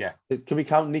 Yeah. Can we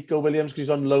count Nico Williams because he's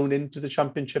on loan into the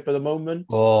championship at the moment?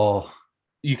 Oh,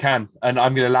 you can, and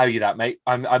I'm going to allow you that, mate.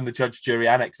 I'm the judge, jury,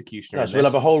 and executioner. Yeah, so we'll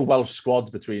have a whole Welsh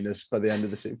squad between us by the end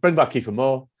of the season. Bring back Kiefer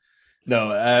Moore.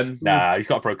 No, nah, he's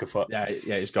got a broken foot. Yeah,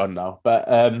 he's gone now. But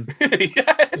he's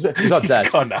not he's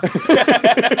dead. Gone now.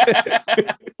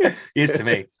 He is to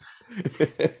me.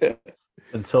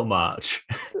 Until March.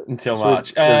 Until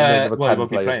March. Well, he won't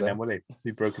be playing then, will he?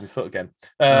 He's broken his foot again.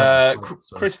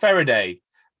 Chris Faraday.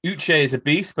 Uche is a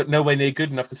beast, but nowhere near good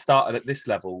enough to start at this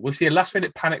level. Was he a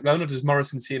last-minute panic loan, or does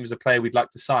Morison see him as a player we'd like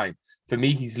to sign? For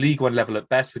me, he's League One level at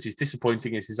best, which is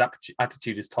disappointing as his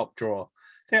attitude is top drawer.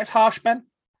 Think that's harsh, Ben?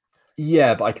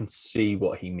 Yeah, but I can see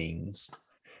what he means.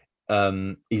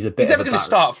 He's a bit. He's never going to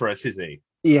start for us, is he?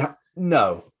 Yeah,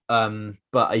 no.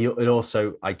 But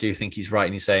I do think he's right,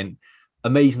 and he's saying,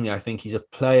 amazingly, I think he's a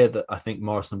player that I think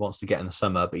Morison wants to get in the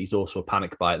summer, but he's also a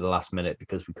panic buy at the last minute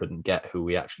because we couldn't get who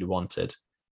we actually wanted.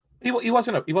 He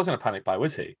wasn't a panic buy,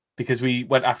 was he? Because we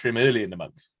went after him early in the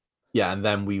month. Yeah, and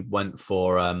then we went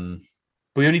for. But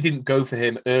we only didn't go for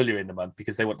him earlier in the month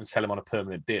because they wanted to sell him on a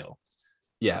permanent deal.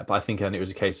 Yeah, but I think then it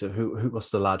was a case of who was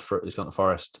the lad who's gone to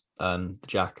Forest? The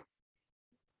Jack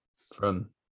from.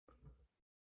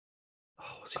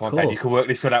 What's he Come on, called? Ben, you can work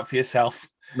this one out for yourself.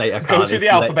 Mate, I can't. Go through the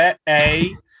alphabet: A,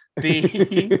 B.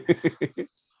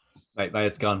 Mate,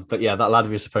 it's gone. But yeah, that lad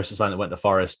we were supposed to sign that went to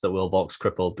Forest that Will Box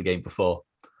crippled the game before.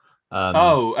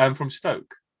 From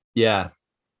Stoke. Yeah,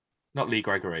 not Lee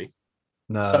Gregory.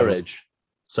 No, Surridge.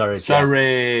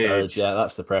 Yeah,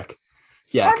 that's the prick.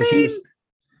 Yeah, because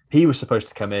he was supposed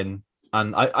to come in,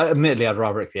 and I admittedly I'd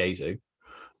rather Ikpeazu,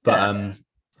 but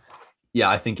yeah,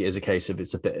 I think it is a case of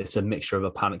it's a mixture of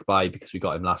a panic buy because we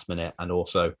got him last minute, and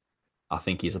also I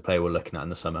think he's a player we're looking at in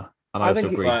the summer. And I also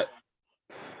agree.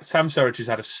 Sam Surridge has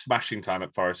had a smashing time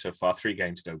at Forest so far. 3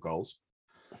 games, no goals.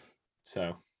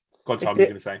 So, go on, Tom, you're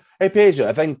going to say? Ikpeazu,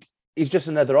 I think he's just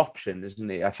another option, isn't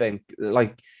he? I think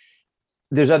like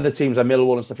there's other teams like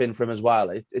Millwall and stuff in for him as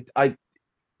well.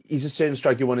 He's a certain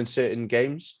striker you want in certain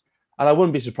games. And I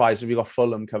wouldn't be surprised if we got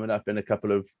Fulham coming up in a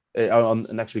couple of on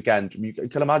next weekend. You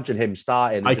can imagine him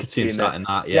starting. I could see him starting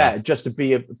that. Yeah, just to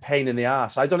be a pain in the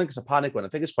ass. I don't think it's a panic one. I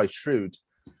think it's quite shrewd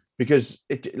because,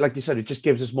 like you said, it just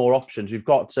gives us more options. We've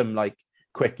got some like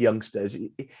quick youngsters.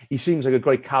 He seems like a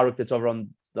great character to have on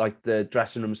like the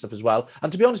dressing room and stuff as well.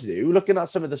 And to be honest with you, looking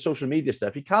at some of the social media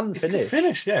stuff, he can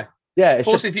finish. Yeah. It's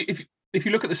also, if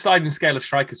you look at the sliding scale of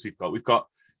strikers we've got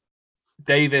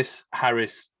Davis,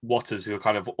 Harris, Waters, who are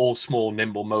kind of all small,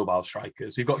 nimble, mobile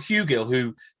strikers. We've got Hugill,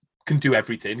 who can do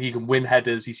everything. He can win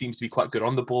headers. He seems to be quite good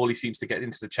on the ball. He seems to get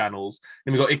into the channels.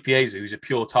 And we've got Ikpeazu, who's a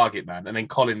pure target man. And then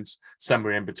Collins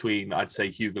somewhere in between, I'd say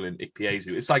Hugill and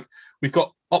Ikpeazu. It's like we've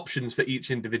got options for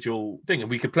each individual thing. And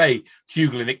we could play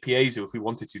Hugill and Ikpeazu if we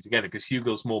wanted to together, because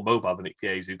Hugill's more mobile than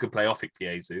Ikpeazu. Could play off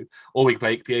Ikpeazu. Or we could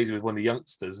play Ikpeazu with one of the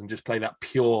youngsters and just play that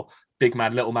pure big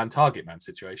man, little man, target man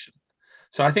situation.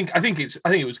 So I think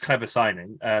it was clever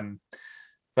signing,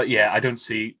 but yeah, I don't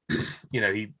see.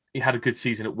 He had a good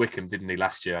season at Wickham, didn't he,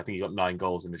 last year? I think he got 9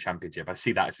 goals in the Championship. I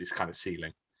see that as his kind of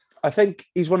ceiling. I think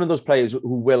he's one of those players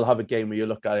who will have a game where you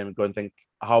look at him and go and think,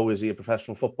 how is he a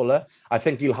professional footballer? I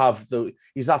think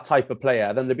he's that type of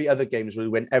player. Then there'll be other games where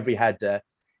he'll win every header.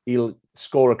 He'll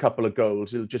score a couple of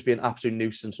goals. He'll just be an absolute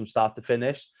nuisance from start to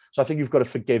finish. So I think you've got to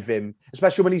forgive him,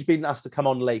 especially when he's been asked to come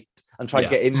on late and try and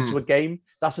get into a game.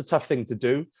 That's a tough thing to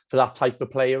do for that type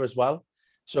of player as well.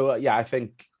 So I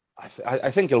think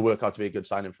he'll work out to be a good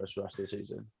signing for us for the rest of the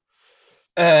season.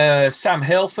 Sam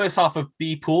Hill, first half of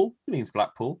B Pool, who means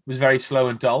Blackpool, was very slow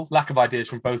and dull. Lack of ideas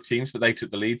from both teams, but they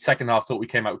took the lead. Second half, thought we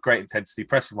came out with great intensity,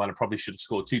 pressing well, and probably should have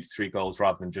scored 2 to 3 goals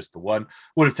rather than just the one.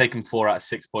 Would have taken 4 out of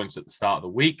 6 points at the start of the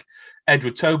week.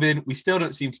 Edward Tobin, we still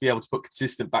don't seem to be able to put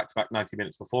consistent back-to-back 90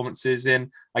 minutes performances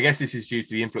in. I guess this is due to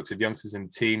the influx of youngsters in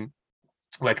the team,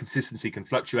 where consistency can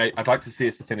fluctuate. I'd like to see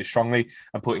us to finish strongly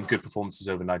and put in good performances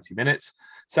over 90 minutes.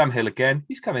 Sam Hill again,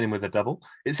 he's coming in with a double.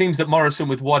 It seems that Morison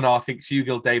with 1R thinks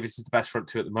Hugill Davis is the best front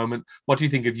two at the moment. What do you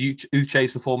think of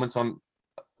Uche's performance on,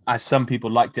 as some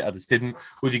people liked it, others didn't?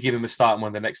 Would you give him a start in one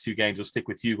of the next 2 games or stick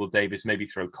with Hugill Davis, maybe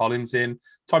throw Collins in?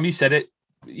 Tom, you said it.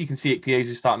 You can see it,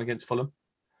 Chiesa starting against Fulham.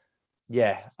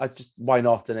 Yeah, why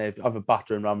not? And have a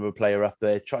battering ram with a player up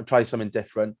there. Try something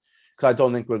different. Because I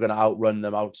don't think we're going to outrun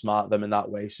them, outsmart them in that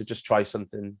way. So just try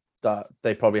something that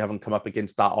they probably haven't come up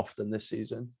against that often this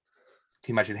season.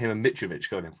 Can you imagine him and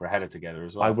Mitrovic going in for a header together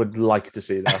as well? I would like to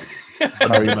see that.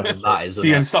 Very much that is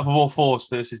the unstoppable force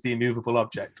versus the immovable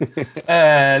object.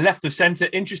 Left of centre,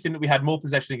 interesting that we had more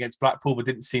possession against Blackpool, but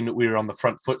didn't seem that we were on the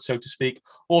front foot, so to speak.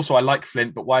 Also, I like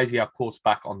Flint, but why is he our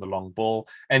quarterback on the long ball?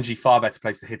 NG far better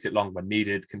place to hit it long when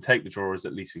needed. Can take the drawers,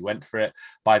 at least we went for it.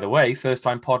 By the way, first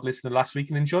time pod listener last week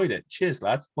and enjoyed it. Cheers,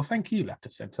 lad. Well, thank you, left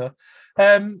of centre.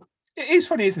 It is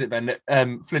funny, isn't it, Ben,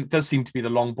 that Flint does seem to be the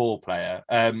long ball player.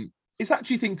 Is that,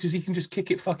 do you think, because he can just kick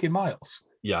it fucking miles?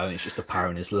 Yeah, I think it's just the power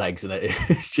in his legs, and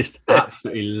it's just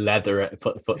absolutely leather it,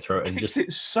 put the foot through it, and just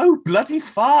it's so bloody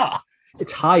far.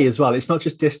 It's high as well. It's not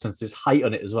just distance; there's height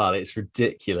on it as well. It's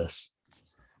ridiculous.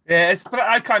 Yeah, but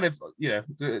I kind of,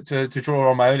 to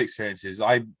draw on my own experiences,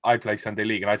 I play Sunday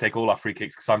League and I take all our free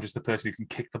kicks because I'm just the person who can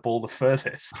kick the ball the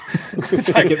furthest.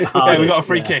 It's like, yeah, we got a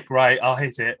free kick, right? I'll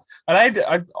hit it, and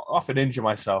I often injure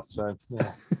myself. So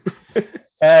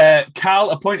yeah. Cal,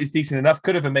 a point is decent enough.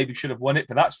 Could have and maybe should have won it,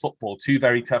 but that's football. 2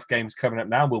 very tough games coming up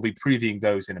now. We'll be previewing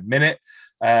those in a minute.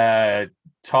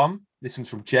 Tom, this one's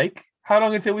from Jake. How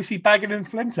long until we see Baggin and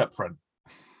Flint up front?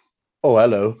 Oh,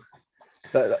 hello.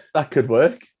 That could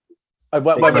work. Well,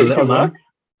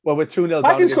 we're 2-0 down.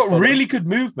 Baggin's got really good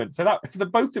movement for the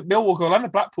both the Millwall goal and the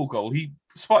Blackpool goal. He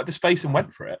spotted the space and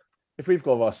went for it. If we've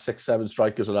got about 6-7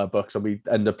 strikers on our books and we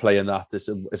end up playing that, this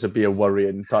would be a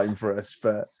worrying time for us.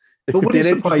 But would it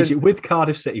surprise you with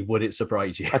Cardiff City? Would it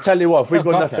surprise you? I tell you what, if we've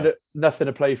got nothing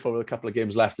to play for with a couple of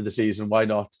games left of the season, why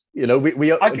not?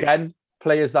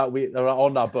 Players that are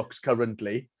on our books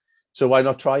currently. So why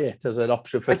not try it as an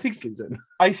option for the season?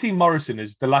 I see Morison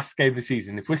as the last game of the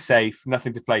season. If we're safe,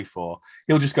 nothing to play for,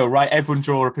 he'll just go, right, everyone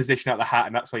draw a position out the hat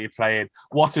and that's where you're playing.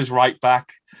 Waters right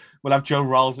back. We'll have Joe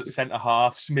Rolls at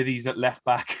centre-half, Smithies at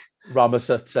left-back. Ramos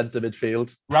at centre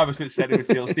midfield.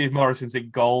 Steve Morrison's in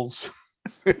goals.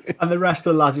 And the rest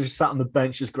of the lads are just sat on the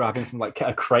bench just grabbing from like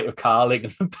a crate of Carling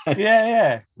and the bench.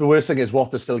 Yeah. The worst thing is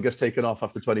Waters still gets taken off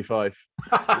after 25.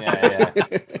 Yeah.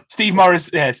 Steve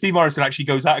Morison actually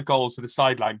goes out of goals to the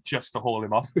sideline just to haul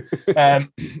him off.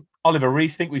 Oliver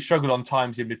Rees, think we've struggled on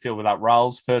times in midfield without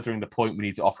Riles, furthering the point we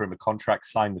need to offer him a contract,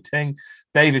 sign the ting.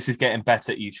 Davis is getting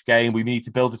better each game. We need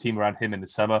to build a team around him in the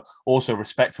summer. Also,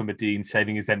 respect for Medine,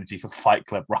 saving his energy for Fight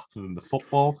Club rather than the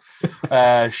football.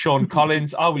 Sean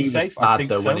Collins, are we safe? I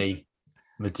think so.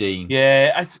 Medine.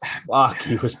 Yeah.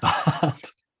 He was bad.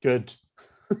 Good.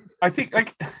 I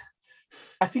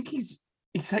think he's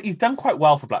done quite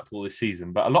well for Blackpool this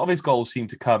season, but a lot of his goals seem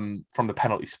to come from the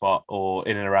penalty spot or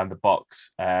in and around the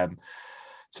box.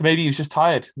 So maybe he was just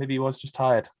tired. Maybe he was just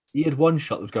tired. He had one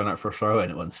shot that was going out for a throw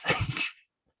in at one stage.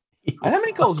 How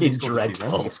many goals has he scored this season?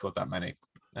 I don't think he scored that many.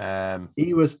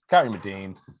 He was Gary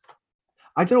Medine.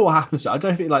 I don't know what happens. I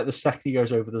don't think like the second he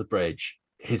goes over the bridge,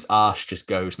 his arse just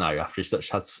goes now after he's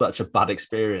had such a bad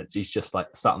experience. He's just like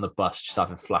sat on the bus, just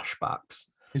having flashbacks.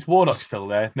 Is Warnock still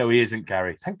there? No, he isn't,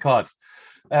 Gary. Thank God.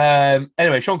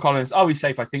 Anyway, Sean Collins, are we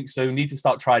safe? I think so. Need to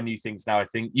start trying new things now, I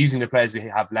think. Using the players we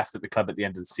have left at the club at the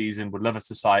end of the season. Would love us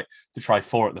to try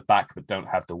 4 at the back, but don't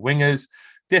have the wingers.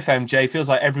 Diff MJ, feels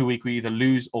like every week we either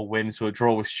lose or win, so a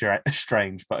draw was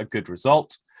strange, but a good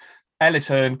result. Ellis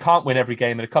Hearn, can't win every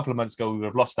game, and a couple of months ago we would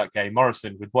have lost that game.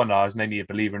 Morison, with 1 hour, has made me a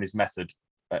believer in his method.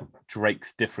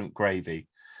 Drake's different gravy.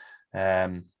 I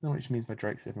don't know what he means by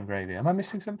Drake's different gravy. Am I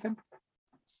missing something?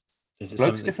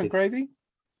 Bloke's different gravy?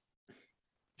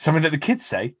 Something that the kids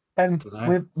say. Ben,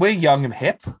 we're young and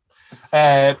hip.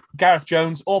 Gareth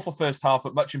Jones, awful first half,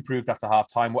 but much improved after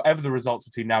half time. Whatever the results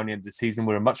between now and the end of the season,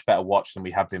 we're a much better watch than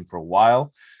we have been for a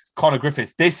while. Connor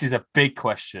Griffiths, this is a big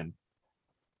question.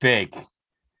 Big.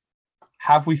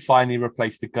 Have we finally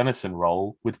replaced the Gunnarsson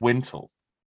role with Wintle?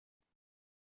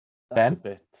 That's a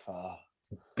bit far.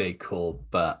 It's a big call,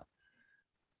 but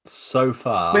so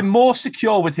far we're more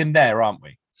secure with him there, aren't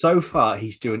we? So far,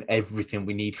 he's doing everything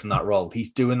we need from that role.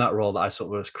 He's doing that role that I sort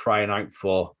of was crying out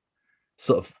for,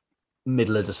 sort of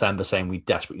middle of December, saying we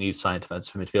desperately need to sign a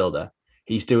defensive midfielder.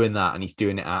 He's doing that, and he's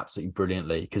doing it absolutely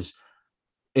brilliantly, because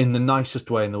in the nicest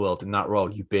way in the world, in that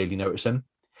role, you barely notice him.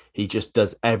 He just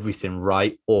does everything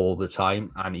right all the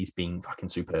time, and he's been fucking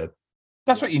superb.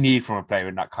 That's what you need from a player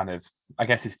in that kind of, I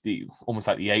guess it's almost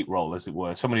like the 8 role, as it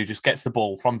were. Someone who just gets the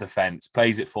ball from defence,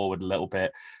 plays it forward a little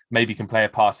bit, maybe can play a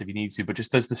pass if he needs to, but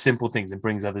just does the simple things and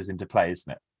brings others into play,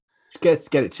 isn't it?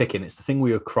 Get it ticking. It's the thing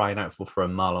we were crying out for a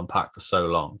Marlon Pack for so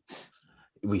long.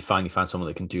 We finally found someone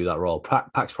that can do that role.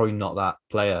 Pack's probably not that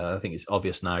player. I think it's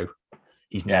obvious now.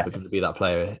 He's never going to be that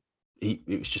player. It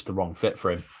was just the wrong fit for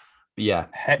him. But yeah,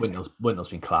 Wintnell's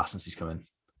been class since he's come in.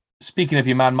 Speaking of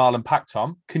your man Marlon Pack,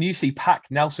 Tom, can you see Pack,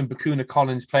 Nelson, Bakuna,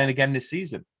 Collins playing again this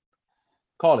season?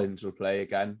 Collins will play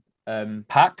again.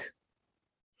 Pack?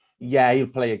 Yeah, he'll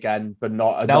play again, but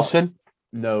not... Nelson?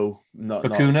 Not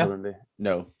Bakuna?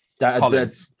 No.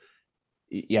 Collins?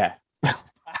 Yeah.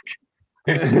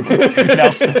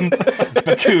 Nelson,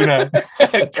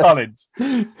 Bakuna, Collins.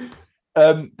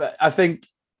 But I think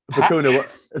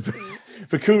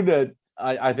Bakuna,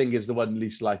 I think is the one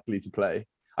least likely to play.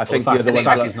 I think the other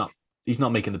one he's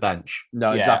not making the bench.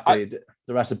 No, exactly.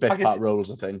 The rest are bit part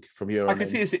roles, I think, from here on. I can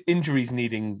see his injuries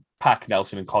needing Pack,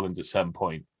 Nelson, and Collins at some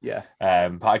point. Yeah.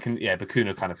 But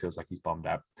Bakuna kind of feels like he's bombed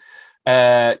out.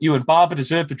 You and Barber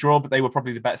deserved the draw, but they were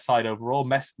probably the better side overall.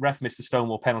 Ref missed a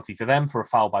Stonewall penalty for them for a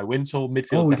foul by Wintle.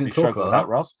 Midfield definitely struggled without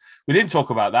Ross. We didn't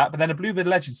talk about that, but then a Bluebird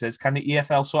legend says, can the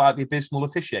EFL sort out the abysmal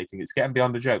officiating? It's getting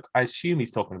beyond a joke. I assume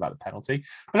he's talking about the penalty,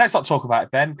 but let's not talk about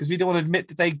it, Ben, because we don't want to admit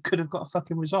that they could have got a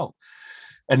fucking result.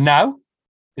 And now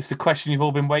it's the question you've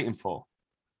all been waiting for.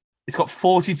 It's got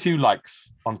 42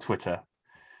 likes on Twitter.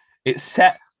 It's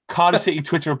set Cardiff City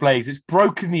Twitter ablaze. It's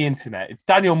broken the internet. It's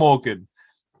Daniel Morgan.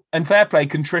 And fair play,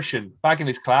 contrition, bagging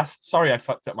his class. Sorry I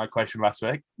fucked up my question last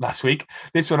week.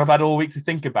 This one I've had all week to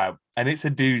think about, and it's a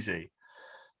doozy.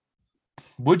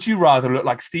 Would you rather look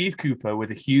like Steve Cooper with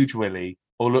a huge willy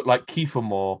or look like Kiefer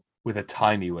Moore with a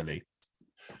tiny willy?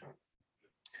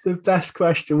 The best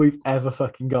question we've ever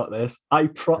fucking got this. I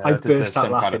burst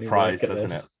out laughing. Kind of prize,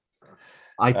 doesn't it?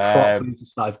 I properly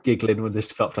just started giggling when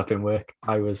this popped up in work.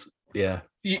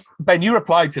 Ben, you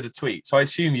replied to the tweet, so I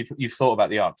assume you've thought about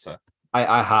the answer.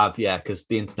 I have, yeah, because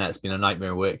the internet's been a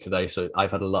nightmare at work today, so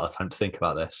I've had a lot of time to think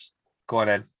about this. Go on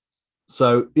in.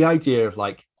 So the idea of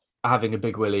like having a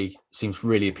big willy seems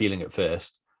really appealing at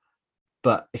first,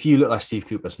 but if you look like Steve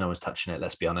Cooper, no one's touching it.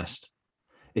 Let's be honest,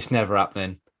 it's never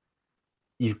happening.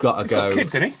 You've got to go. Got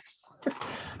kids, isn't he?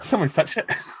 Someone's touched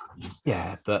it.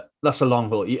 Yeah, but that's a long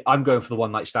haul. I'm going for the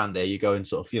one night stand there. You go and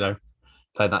sort of,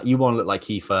 play that. You want to look like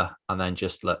Kiefer, and then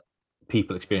just let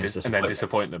people experience and then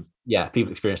disappoint them. Yeah,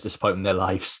 people experience disappointment in their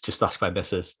lives. Just ask my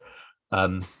missus.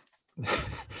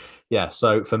 Yeah,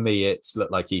 so for me, it's look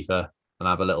like Kiefer and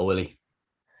have a little willy.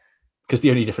 Because the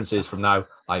only difference is from now,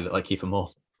 I look like Kiefer more.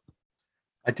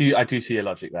 I do see your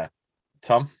logic there.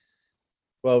 Tom?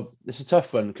 Well, it's a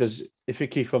tough one because if you're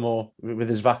Kiefer Moore with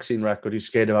his vaccine record, he's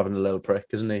scared of having a little prick,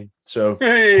 isn't he? So,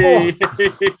 hey!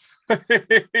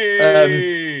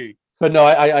 But no,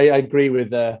 I agree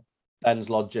with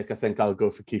Ben's logic. I think I'll go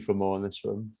for Kiefer Moore on this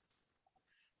one.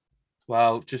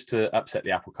 Well, just to upset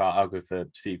the apple cart, I'll go for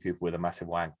Steve Cooper with a massive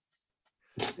wang.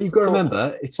 You've got to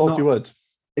remember, it's not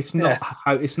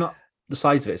the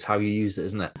size of it, it's how you use it,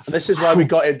 isn't it? And this is why we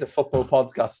got into football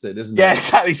podcasting, isn't it? Yeah,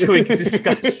 exactly. So we can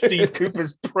discuss Steve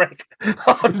Cooper's prick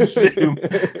on Zoom.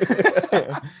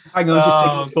 Hang on, just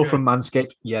taking this call from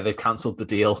Manscaped. Yeah, they've cancelled the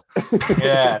deal.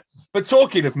 Yeah. But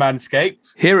talking of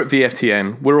Manscaped, here at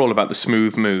VFTN, we're all about the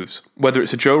smooth moves. Whether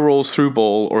it's a Joe Rolls through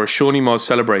ball or a Shawnee Moz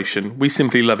celebration, we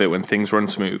simply love it when things run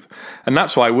smooth. And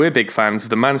that's why we're big fans of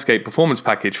the Manscaped Performance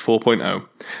Package 4.0.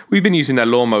 We've been using their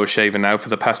lawnmower shaver now for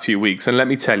the past few weeks, and let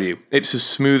me tell you, it's as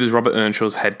smooth as Robert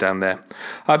Earnshaw's head down there.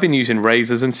 I've been using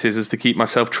razors and scissors to keep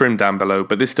myself trimmed down below,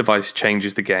 but this device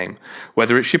changes the game.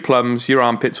 Whether it's your plums, your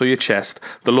armpits, or your chest,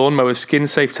 the lawnmower's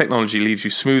skin-safe technology leaves you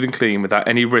smooth and clean without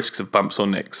any risks of bumps or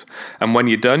nicks. And when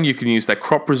you're done, you can use their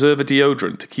Crop Preserver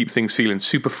deodorant to keep things feeling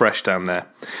super fresh down there.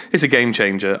 It's a game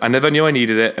changer. I never knew I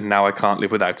needed it, and now I can't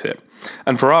live without it.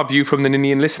 And for our View from the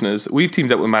Ninian listeners, we've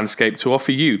teamed up with Manscaped to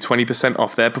offer you 20%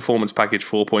 off their Performance Package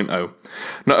 4.0.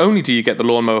 Not only do you get the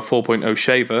Lawnmower 4.0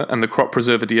 shaver and the Crop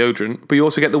Preserver deodorant, but you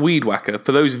also get the Weed Whacker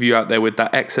for those of you out there with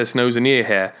that excess nose and ear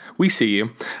hair. We see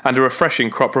you. And a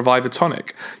refreshing Crop Reviver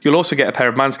tonic. You'll also get a pair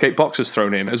of Manscaped boxers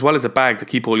thrown in, as well as a bag to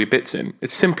keep all your bits in.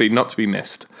 It's simply not to be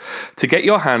missed. To get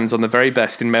your hands on the very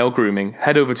best in male grooming,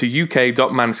 head over to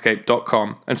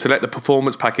uk.manscaped.com and select the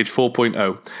Performance Package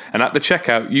 4.0. And at the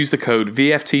checkout, use the code code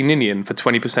VFTNinian for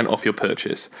 20% off your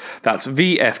purchase. That's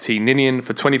VFTNinian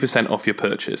for 20% off your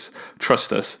purchase.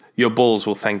 Trust us, your balls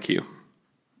will thank you.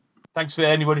 Thanks for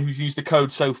anybody who's used the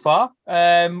code so far.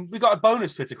 We got a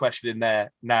bonus Twitter question in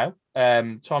there now.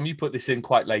 Tom, you put this in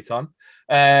quite late on.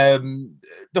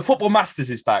 The Football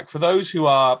Masters is back. For those who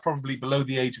are probably below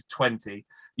the age of 20,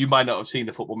 you might not have seen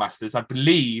the Football Masters. I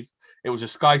believe it was a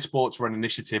Sky Sports run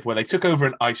initiative where they took over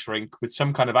an ice rink with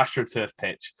some kind of AstroTurf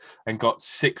pitch and got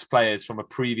 6 players from a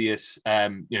previous,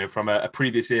 from a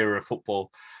previous era of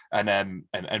football, and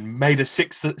made a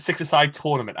six-a-side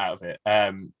tournament out of it.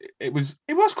 It was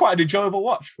quite an enjoyable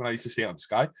watch when I used to see it on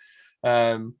Sky.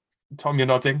 Tom, you're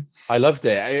nodding. I loved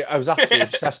it. I was absolutely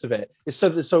obsessed with it. It's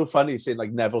so funny seeing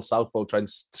like Neville Southall try and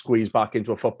squeeze back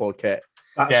into a football kit.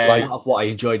 That's part of what I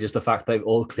enjoyed is the fact they've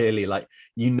all clearly, after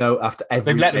everything,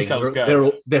 they've let themselves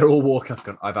go. They're all walking up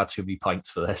going, I've had too many pints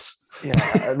for this.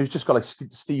 Yeah, and we've just got like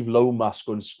Steve Lomas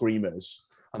going screamers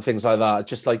and things like that.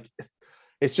 Just like,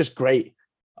 it's just great.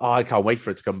 Oh, I can't wait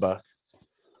for it to come back.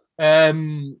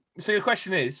 So the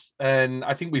question is, and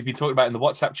I think we've been talking about it in the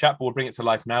WhatsApp chat, but we'll bring it to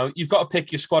life now. You've got to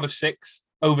pick your squad of 6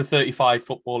 over 35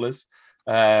 footballers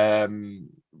from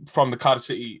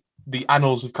the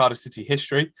annals of Cardiff City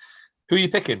history. Who are you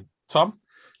picking, Tom?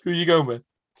 Who are you going with?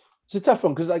 It's a tough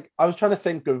one because I was trying to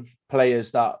think of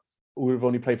players that would have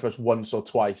only played for us once or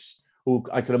twice, who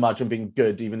I could imagine being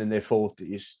good even in their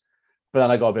 40s. But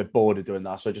then I got a bit bored of doing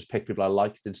that, so I just picked people I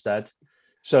liked instead.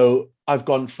 So I've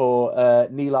gone for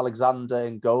Neil Alexander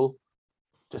in goal,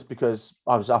 just because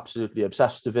I was absolutely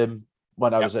obsessed with him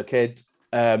when I was a kid.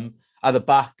 At the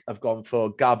back, I've gone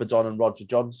for Gabardon and Roger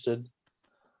Johnson.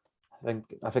 I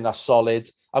think that's solid.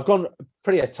 I've gone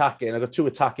pretty attacking. I've got 2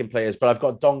 attacking players, but I've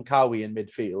got Don Cowie in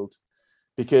midfield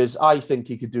because I think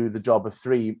he could do the job of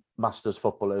 3 Masters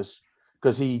footballers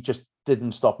because he just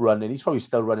didn't stop running. He's probably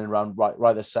still running around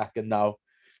right this second now.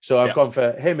 So I've gone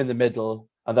for him in the middle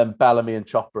and then Bellamy and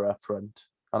Chopper up front.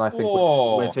 And I think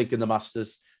we're taking the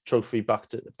Masters trophy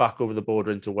back over the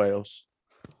border into Wales.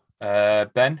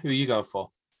 Ben, who are you going for?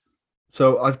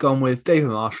 So I've gone with David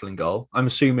Marshall in goal. I'm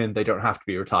assuming they don't have to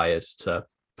be retired to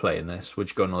play in this,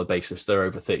 which going on the basis they're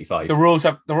over 35. The rules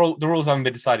haven't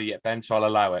been decided yet, Ben, so I'll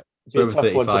allow it. It'd be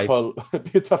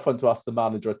a tough one to ask the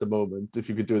manager at the moment if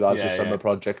you could do that as a summer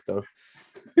project, though.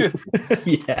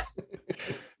 Yeah.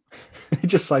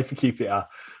 Just say for QPR,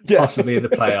 possibly in the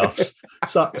playoffs.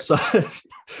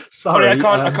 Sorry, I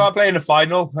can't play in the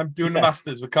final. I'm doing the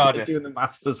Masters with Cardiff. Doing the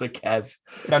Masters with Kev.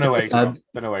 Don't know where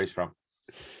he's from.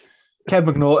 Kev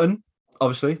McNaughton,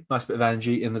 obviously, nice bit of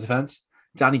energy in the defence.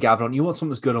 Danny Gabardon, you want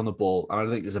someone that's good on the ball. And I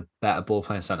don't think there's a better ball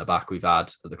playing centre back we've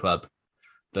had at the club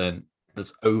than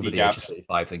that's over the age of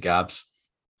 35 than Gabs.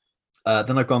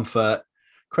 Then I've gone for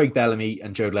Craig Bellamy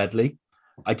and Joe Ledley.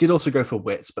 I did also go for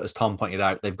Wits, but as Tom pointed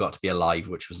out, they've got to be alive,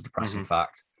 which was a depressing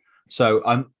fact. So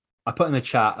I put in the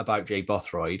chat about Jay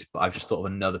Bothroyd, but I've just thought of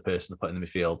another person to put in the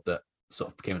midfield that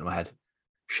sort of came into my head.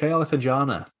 Shea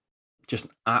Alifajana, just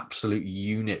an absolute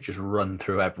unit, just run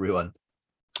through everyone.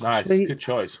 Nice, good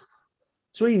choice.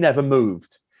 So he never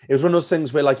moved. It was one of those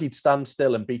things where like he'd stand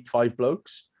still and beat 5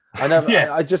 blokes.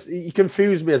 He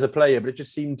confused me as a player, but it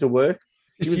just seemed to work.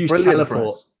 He was brilliant for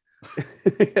us.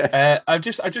 I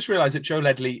just realised that Joe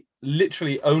Ledley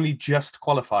literally only just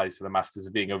qualifies for the Masters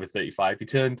of being over 35. He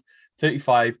turned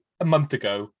 35 a month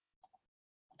ago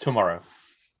tomorrow.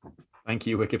 Thank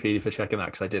you, Wikipedia, for checking that,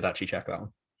 because I did actually check that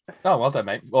one. Oh, well done,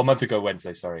 mate. Well, a month ago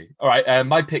Wednesday, sorry. All right,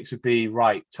 my picks would be,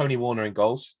 Tony Warner in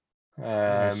goals.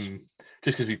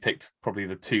 Just because we picked probably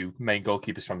the 2 main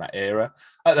goalkeepers from that era.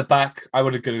 At the back, I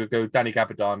would have go Danny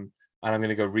Gabardon, and I'm going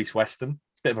to go Reece Weston.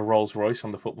 Bit of a Rolls Royce on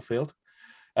the football field.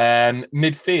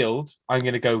 Midfield, I'm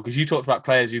going to go, because you talked about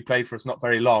players who played for us not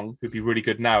very long, who'd be really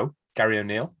good now, Gary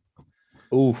O'Neill.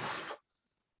 Oof.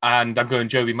 And I'm going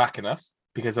Joby McAnuff,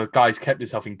 because the guy's kept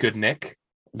himself in good nick.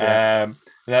 Yeah.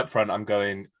 And up front, I'm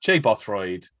going Jay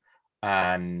Bothroyd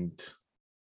and...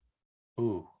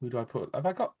 Ooh, who do I put? Have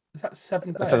I got... Is that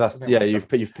 7 players? You've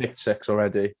picked 6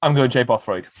 already. I'm going Jay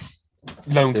Bothroyd.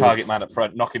 Lone target man up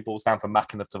front, knocking balls down for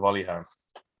McAnuff to volley home.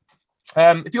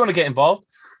 If you want to get involved,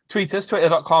 tweet us,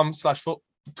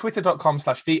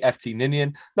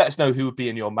 twitter.com/VFTNinian. Let us know who would be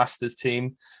in your Masters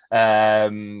team. We'll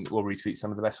retweet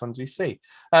some of the best ones we see.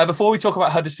 Before we talk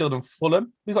about Huddersfield and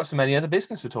Fulham, we've got some any other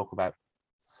business to talk about.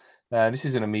 This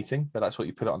isn't a meeting, but that's what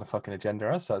you put it on the fucking agenda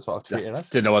as, so that's what I'll tweet it as.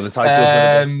 Didn't know what the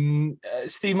title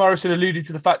was. Steve Morison alluded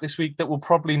to the fact this week that we'll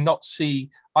probably not see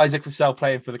Isaac Vassell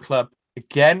playing for the club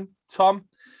again. Tom,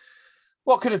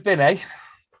 what could have been, eh?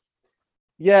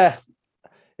 Yeah,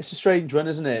 it's a strange one,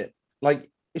 isn't it? Like,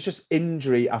 it's just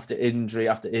injury after injury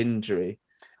after injury.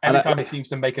 Every time he seems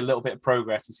to make a little bit of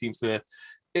progress, he seems to.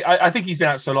 I think he's been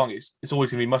out so long. It's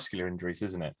always going to be muscular injuries,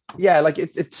 isn't it? Yeah, like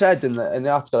it said in the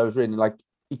article I was reading, like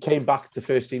he came back to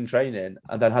first team training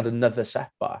and then had another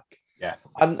setback. Yeah,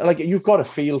 and like you've got to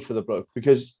feel for the bloke,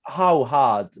 because how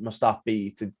hard must that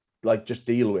be to like just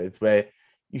deal with, where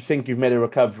you think you've made a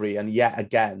recovery and yet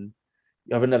again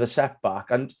you have another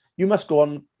setback, and you must go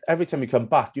on every time you come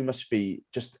back. You must be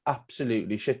just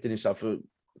absolutely shitting yourself for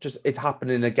just it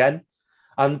happening again.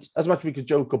 And as much as we could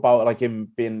joke about like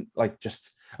him being like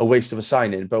just a waste of a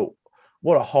signing, but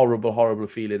what a horrible, horrible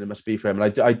feeling it must be for him.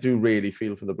 And I do really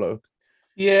feel for the bloke.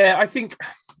 Yeah, I think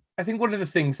one of the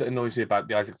things that annoys me about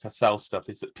the Isaac Vassell stuff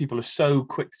is that people are so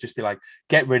quick to just be like,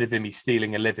 get rid of him, he's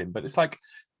stealing a living. But it's like,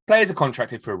 players are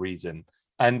contracted for a reason,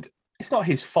 and it's not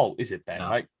his fault, is it, Ben? No.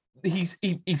 Like he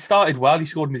started well, he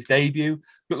scored in his debut,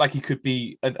 looked like he could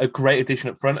be a great addition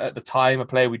up front at the time, a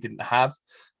player we didn't have.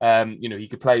 He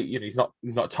could play, he's not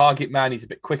a target man, he's a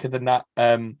bit quicker than that.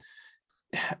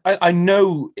 I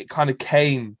know it kind of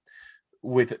came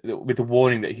with the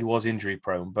warning that he was injury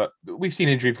prone, but we've seen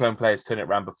injury prone players turn it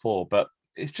around before. But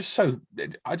it's just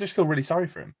I just feel really sorry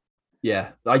for him.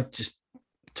 Yeah, I just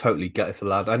totally get it for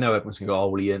the lad. I know everyone's going to go, oh,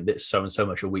 well, he earned this so and so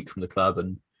much a week from the club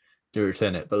and do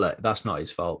return it. But look, that's not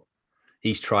his fault.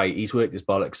 He's worked his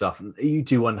bollocks off. And you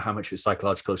do wonder how much of it's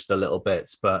psychological, just a little bit.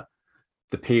 But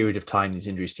the period of time these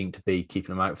injuries seem to be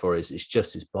keeping him out for it's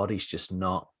just his body's just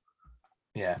not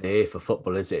there for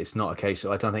football, is it? It's not a case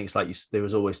of, I don't think it's like there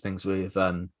was always things with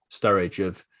Sturridge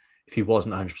of if he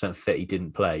wasn't 100% fit, he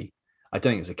didn't play. I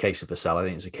don't think it's a case of Vassell. I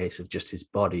think it's a case of just his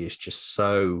body is just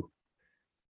so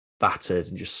battered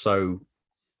and just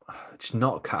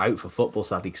not cut out for football,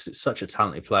 sadly, because it's such a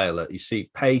talented player. Like, you see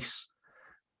pace,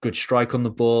 good strike on the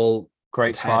ball,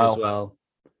 great smile as well.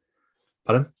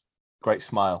 Pardon? Great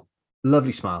smile.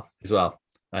 Lovely smile as well.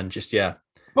 And just, yeah.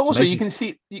 But also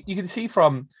amazing. you can see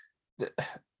from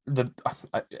the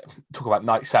I talk about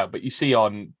nights out, but you see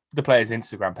on the players'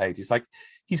 Instagram pages, like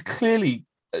he's clearly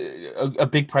a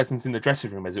big presence in the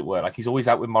dressing room, as it were. Like he's always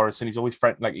out with Morison. He's always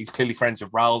he's clearly friends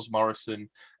with Rowles, Morison,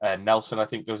 Nelson. I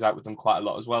think goes out with them quite a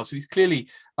lot as well. So he's clearly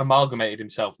integrated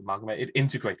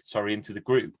into the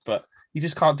group, but he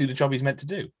just can't do the job he's meant to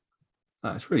do.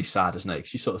 It's really sad, isn't it?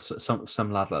 Because you sort of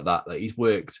some lad like that, he's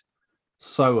worked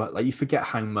so, like, you forget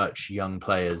how much young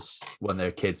players when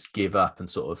they're kids give up and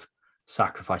sort of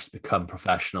sacrifice to become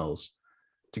professionals.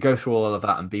 To go through all of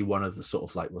that and be one of the sort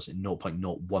of like, was it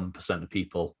 0.01% of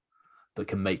people that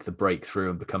can make the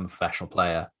breakthrough and become a professional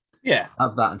player? Yeah.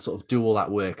 Have that and sort of do all that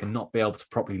work and not be able to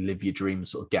properly live your dream and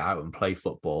sort of get out and play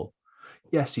football.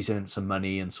 Yes, he's earned some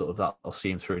money and sort of that will see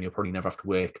him through, and he'll probably never have to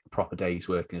work a proper day's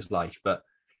work in his life. But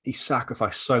he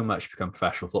sacrificed so much to become a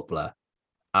professional footballer,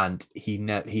 and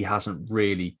he hasn't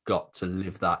really got to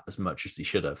live that as much as he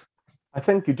should have. I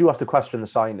think you do have to question the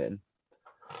signing.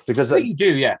 Because you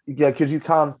do, yeah. Yeah, because you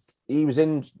can't. He was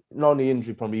in not only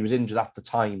injury prone, he was injured at the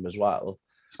time as well,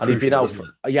 and crucial,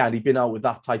 he'd been out with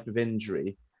that type of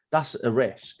injury. That's a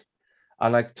risk,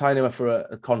 and like tying him up for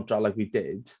a contract like we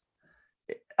did.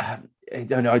 I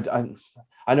don't know.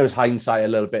 I know it's hindsight a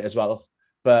little bit as well,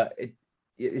 but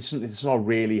it's not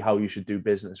really how you should do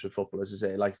business with footballers, is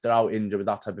it? Like if they're out injured with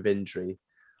that type of injury,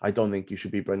 I don't think you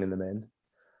should be bringing them in.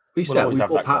 We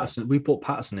bought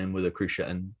Patterson in with a cruciate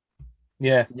and.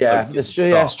 Yeah, it's true.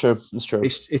 Yeah, it's true. It's true.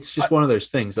 It's just one of those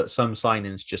things that some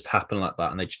signings just happen like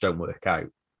that, and they just don't work out.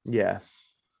 Yeah,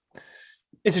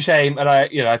 it's a shame, and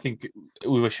I think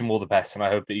we wish him all the best, and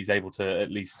I hope that he's able to at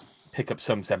least pick up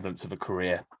some semblance of a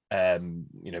career.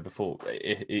 Before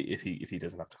if he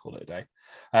doesn't have to call it a day.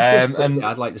 And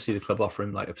I'd like to see the club offer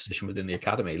him like a position within the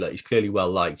academy. Like he's clearly well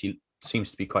liked. He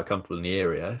seems to be quite comfortable in the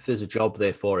area. If there's a job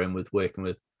there for him with working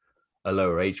with a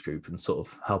lower age group and sort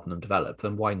of helping them develop,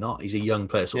 then why not? He's a young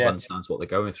player, sort of understands what they're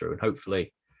going through, and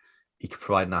hopefully he could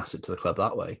provide an asset to the club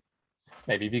that way.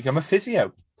 Maybe become a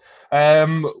physio.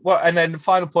 And then the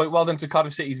final point, well done to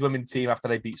Cardiff City's women's team after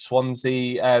they beat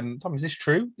Swansea. Tom, is this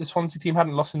true? The Swansea team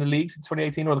hadn't lost in the league since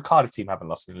 2018, or the Cardiff team haven't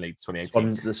lost in the league since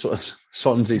 2018? The sort of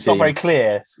Swansea it's team. Not very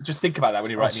clear. Just think about that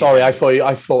when you're writing. Sorry, I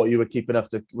thought you were keeping up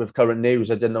with current news.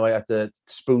 I didn't know I had to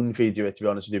spoon feed you it, to be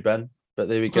honest with you, Ben. But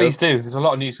there we go. Please do. There's a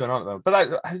lot of news going on at the moment.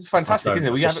 But it's fantastic,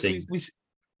 isn't it?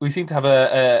 We seem to have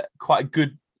a quite a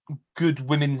good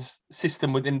women's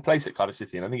system in place at Cardiff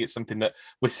City, and I think it's something that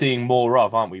we're seeing more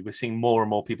of, aren't we? We're seeing more and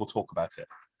more people talk about it.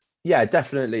 Yeah,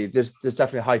 definitely. There's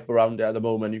definitely hype around it at the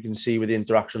moment. You can see with the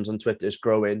interactions on Twitter, it's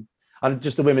growing, and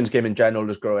just the women's game in general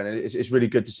is growing. And it's really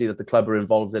good to see that the club are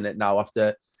involved in it now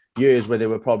after years where they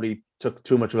were probably took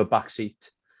too much of a backseat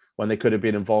when they could have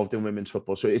been involved in women's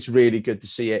football. So it's really good to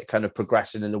see it kind of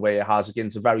progressing in the way it has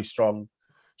against a very strong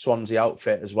Swansea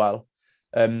outfit as well.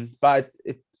 But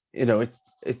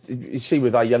you see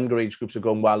with our younger age groups are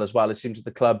going well as well. It seems that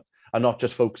the club are not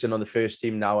just focusing on the first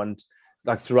team now, and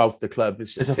like throughout the club.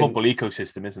 There's a football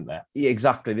ecosystem, isn't there? Yeah,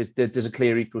 exactly. There's a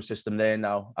clear ecosystem there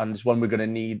now, and it's one we're going to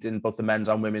need in both the men's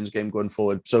and women's game going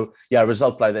forward. So yeah, a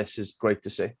result like this is great to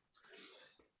see.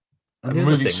 And the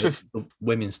other thing, the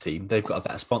women's team, they've got a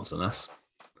better sponsor than us.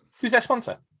 Who's their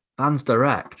sponsor? Fans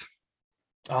Direct.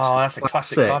 Oh, that's a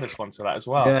classic Cardiff sponsor, that as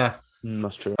well. Yeah,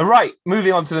 that's true. All right,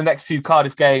 moving on to the next two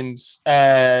Cardiff games.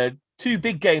 Two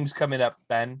big games coming up,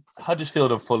 Ben.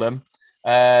 Huddersfield and Fulham.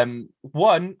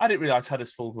 One, I didn't realise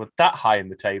Huddersfield were that high in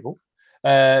the table.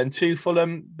 And two,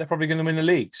 Fulham, they're probably going to win the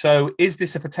league. So is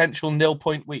this a potential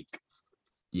 0-point week?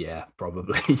 Yeah,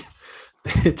 probably.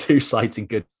 Two sides in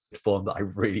good form that I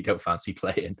really don't fancy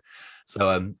playing.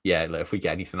 So look, if we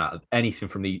get anything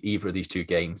from either of these two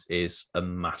games is a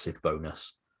massive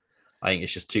bonus. I think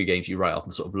it's just two games you write off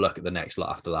and sort of look at the next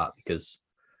lot after that, because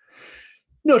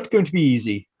not going to be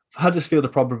easy. Huddersfield are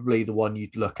probably the one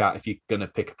you'd look at if you're going to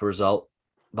pick up a result.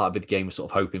 That'd be the game we're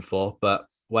sort of hoping for. But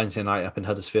Wednesday night up in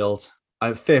Huddersfield,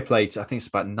 fair play to, I think it's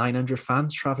about 900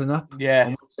 fans travelling up.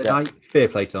 Yeah. Night. Fair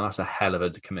play to them. That's a hell of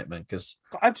a commitment, because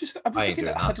I'm just thinking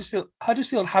that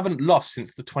Huddersfield haven't lost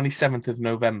since the 27th of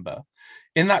November.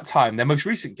 In that time, their most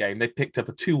recent game, they picked up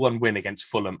a 2-1 win against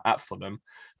Fulham at Fulham.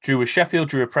 Drew with Sheffield,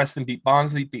 drew with Preston, beat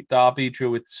Barnsley, beat Derby,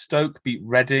 drew with Stoke, beat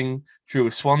Reading, drew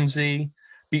with Swansea,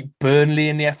 beat Burnley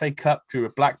in the FA Cup, drew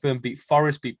with Blackburn, beat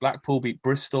Forest, beat Blackpool, beat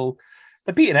Bristol.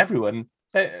 They're beating everyone.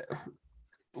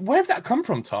 Where have that come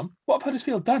from, Tom? What have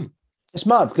Huddersfield done? It's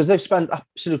mad because they've spent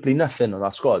absolutely nothing on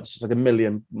that squad. It's like £1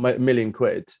 million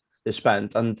they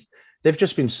spent, and they've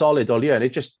just been solid all year. And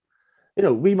it just,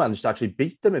 we managed to actually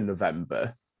beat them in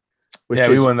November. We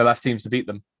were one of the last teams to beat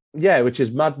them. Yeah, which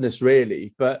is madness,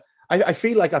 really. But I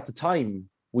feel like at the time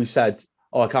we said,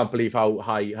 "Oh, I can't believe how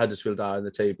high Huddersfield are in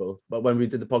the table." But when we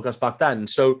did the podcast back then,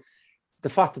 so the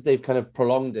fact that they've kind of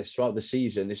prolonged this throughout the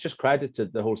season, it's just credit to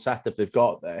the whole setup they've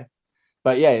got there.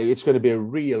 But yeah, it's going to be a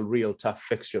real tough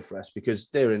fixture for us because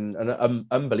they're in an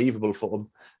unbelievable form.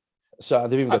 So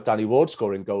they've even got Danny Ward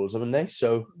scoring goals, haven't they?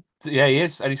 So yeah, he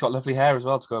is, and he's got lovely hair as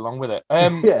well to go along with it.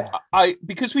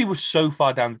 Because we were so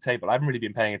far down the table, I haven't really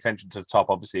been paying attention to the top,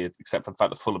 obviously, except for the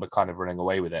fact that Fulham are kind of running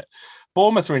away with it.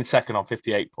 Bournemouth are in second on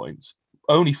 58 points,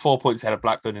 only 4 points ahead of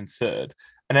Blackburn in third,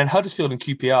 and then Huddersfield and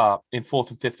QPR in fourth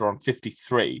and fifth are on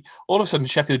 53. All of a sudden,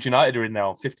 Sheffield United are in there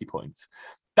on 50 points.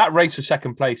 That race for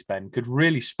second place, Ben, could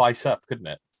really spice up, couldn't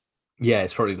it? Yeah,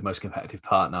 it's probably the most competitive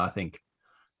part now. I think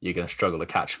you're going to struggle to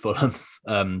catch Fulham.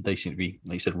 They seem to be,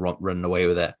 like you said, running away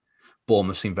with it.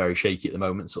 Bournemouth seem very shaky at the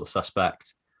moment, sort of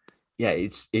suspect. Yeah,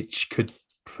 it could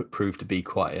prove to be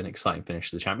quite an exciting finish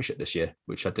to the Championship this year,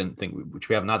 which I didn't think, which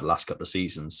we haven't had the last couple of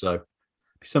seasons. So it'll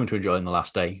be something to enjoy in the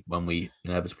last day when we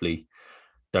inevitably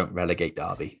don't relegate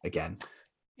Derby again.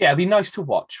 Yeah, it'd be nice to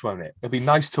watch, won't it? It'll be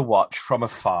nice to watch from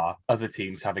afar other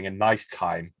teams having a nice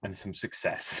time and some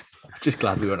success. Just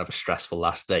glad we won't have a stressful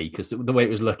last day, because the way it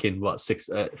was looking,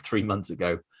 3 months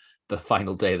ago, the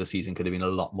final day of the season could have been a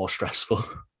lot more stressful.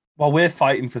 While we're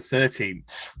fighting for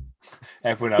 13th,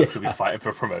 everyone else could be fighting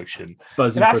for promotion.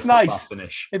 That's nice.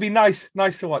 It'd be nice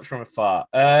to watch from afar.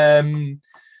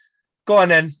 Go on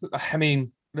then. I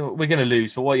mean, we're going to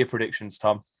lose, but what are your predictions,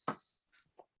 Tom?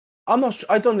 I'm not sure.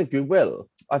 I don't think we will.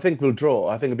 I think we'll draw.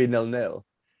 I think it'll be 0-0.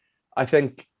 I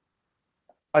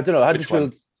don't know.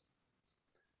 Huddersfield.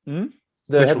 The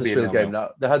Huddersfield game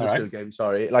now. The Huddersfield game,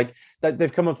 sorry. Like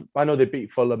they've come up. I know they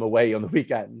beat Fulham away on the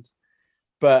weekend,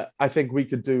 but I think we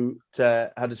could do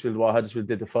to Huddersfield what Huddersfield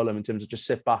did to Fulham in terms of just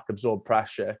sit back, absorb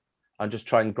pressure, and just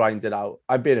try and grind it out.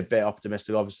 I'm being a bit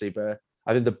optimistic, obviously, but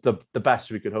I think the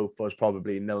best we could hope for is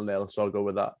probably 0-0. So I'll go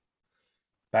with that.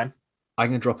 Ben? I'm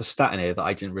going to drop a stat in here that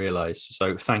I didn't realise.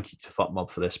 So thank you to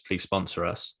FOTMob for this. Please sponsor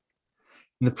us.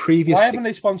 In the previous... Why haven't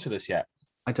they sponsored us yet?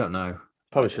 I don't know.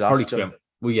 Probably should ask them.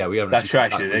 Well, yeah, we haven't. That's true,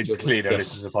 actually. They clearly know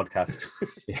this is a podcast.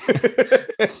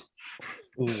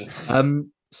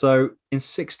 So in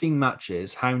 16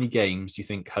 matches, how many games do you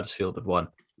think Huddersfield have won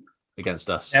against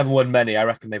us? They haven't won many. I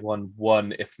reckon they've won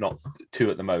one, if not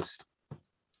two at the most.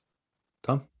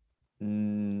 Tom?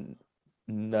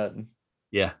 None.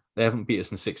 Yeah, they haven't beat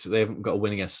us in six. They haven't got a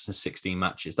win against us in 16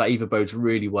 matches. That either bodes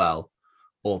really well,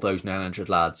 or those 900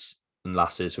 lads and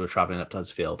lasses who are travelling up to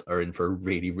Huddersfield are in for a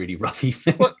really, really rough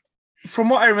evening. Well, from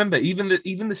what I remember, even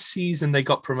the season they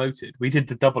got promoted, we did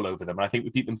the double over them, and I think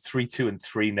we beat them 3-2 and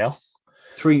 3-0.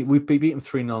 We beat them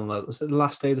 3-0. Was it the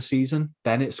last day of the season?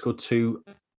 Bennett scored 2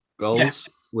 goals.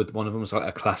 With one of them was like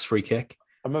a class free kick.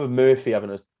 I remember Murphy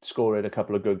having a scoring a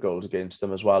couple of good goals against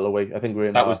them as well. Away, I think we're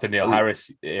in That was the Neil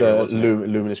Harris era, wasn't it?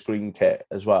 Luminous Green kit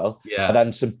as well. Yeah. And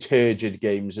then some turgid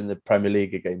games in the Premier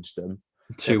League against them.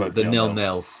 The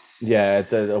 0-0. Yeah,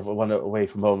 the one away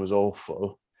from home was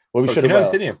awful. Well, we Broke should have. your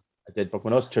nose, didn't you? I did, but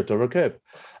when I was tripped over a curb.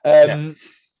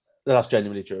 That's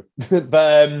genuinely true.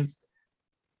 But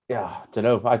yeah, I don't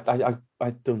know.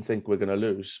 I don't think we're going to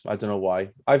lose. I don't know why.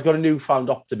 I've got a newfound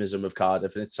optimism of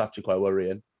Cardiff, and it's actually quite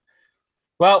worrying.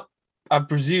 Well, I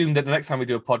presume that the next time we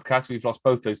do a podcast, we've lost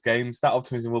both those games. That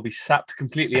optimism will be sapped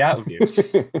completely out of you.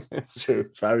 It's true.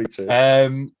 It's very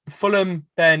true. Fulham,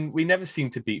 then we never seem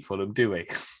to beat Fulham, do we?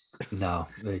 No,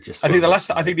 they just. I think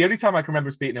the only time I can remember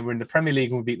us beating them were in the Premier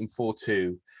League and we beat them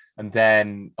 4-2, and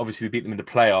then obviously we beat them in the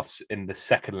playoffs in the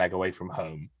second leg away from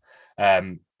home.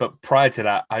 But prior to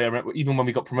that, I remember even when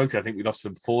we got promoted, I think we lost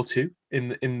them 4-2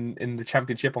 in the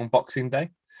Championship on Boxing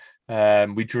Day.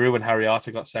 We drew when Harry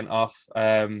Arter got sent off.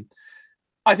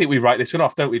 I think we write this one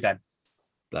off, don't we, Ben?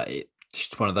 It's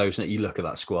just one of those that you look at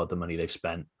that squad, the money they've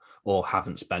spent or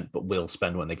haven't spent, but will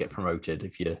spend when they get promoted.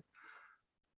 If you're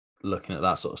looking at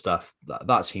that sort of stuff,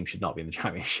 that team should not be in the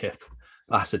Championship.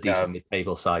 That's a decent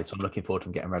mid-table side, so I'm looking forward to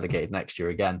them getting relegated next year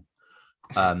again.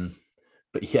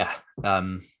 But yeah,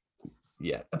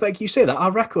 like you say that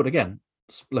our record again,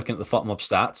 looking at the FOTMOB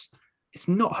stats, it's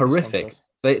not horrific.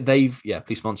 They've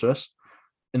please sponsor us.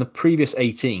 In the previous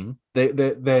 18,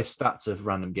 their stats of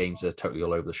random games are totally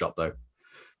all over the shop though.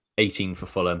 18 for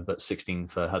Fulham, but 16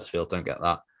 for Huddersfield. Don't get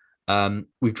that.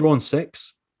 We've drawn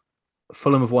 6.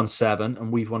 Fulham have won 7,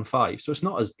 and we've won 5. So it's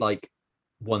not as like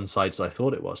one side as I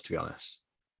thought it was, to be honest.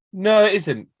 No, it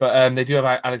isn't. But they do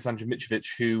have Alexander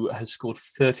Mitrovic, who has scored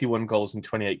 31 goals in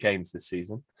 28 games this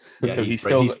season. Yeah, so he's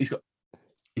got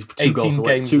 2 goals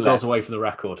away, games 2 goals left. away from the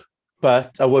record.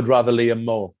 But I would rather Liam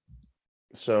more.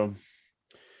 So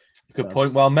good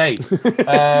point, well made. We've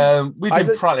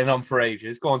been prattling on for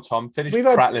ages. Go on, Tom. Finish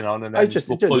prattling on, and then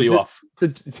we'll pull you off.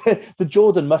 The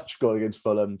Jordan Much goal against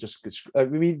Fulham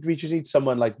we just need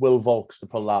someone like Will Vaulks to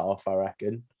pull that off, I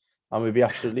reckon, and we'd be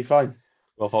absolutely fine.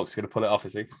 Will Vaulks is going to pull it off,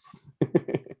 is he?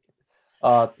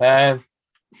 We're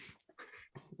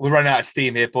running out of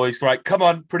steam here, boys. Right, come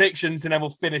on, predictions, and then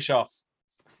we'll finish off.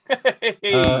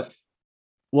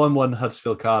 1-1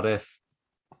 Huddersfield Cardiff,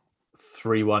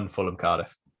 3-1 Fulham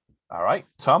Cardiff. All right,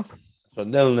 Tom. So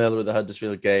 0-0 with the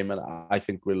Huddersfield game, and I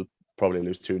think we'll probably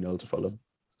lose 2-0 to Fulham.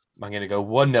 I'm going to go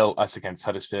 1-0 us against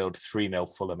Huddersfield,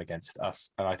 3-0 Fulham against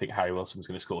us, and I think Harry Wilson's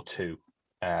going to score 2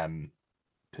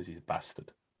 because he's a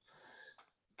bastard.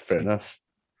 Fair enough.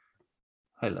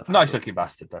 I love nice looking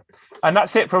bastard, though. And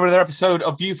that's it for another episode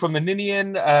of View from the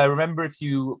Ninian. Remember, if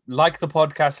you like the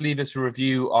podcast, leave us a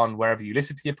review on wherever you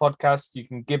listen to your podcast. You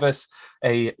can give us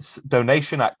a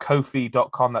donation at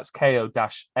ko-fi.com. That's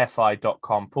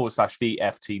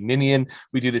ko-fi.com/VFT Ninian.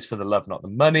 We do this for the love, not the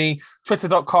money.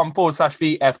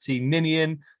 Twitter.com/VFT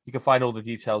Ninian. You can find all the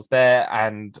details there.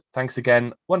 And thanks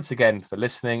again, once again, for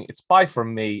listening. It's bye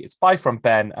from me, it's bye from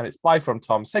Ben, and it's bye from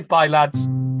Tom. Say bye, lads.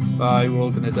 Bye, we're all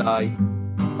going to die.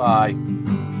 Bye.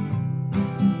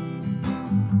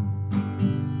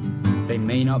 They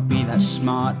may not be that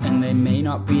smart and they may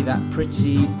not be that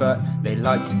pretty, but they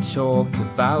like to talk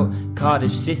about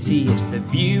Cardiff City. It's the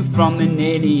View from the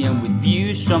Ninian, with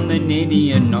views from the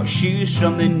Ninian, not shoes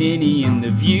from the Ninian.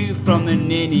 The View from the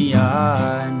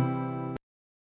Ninian.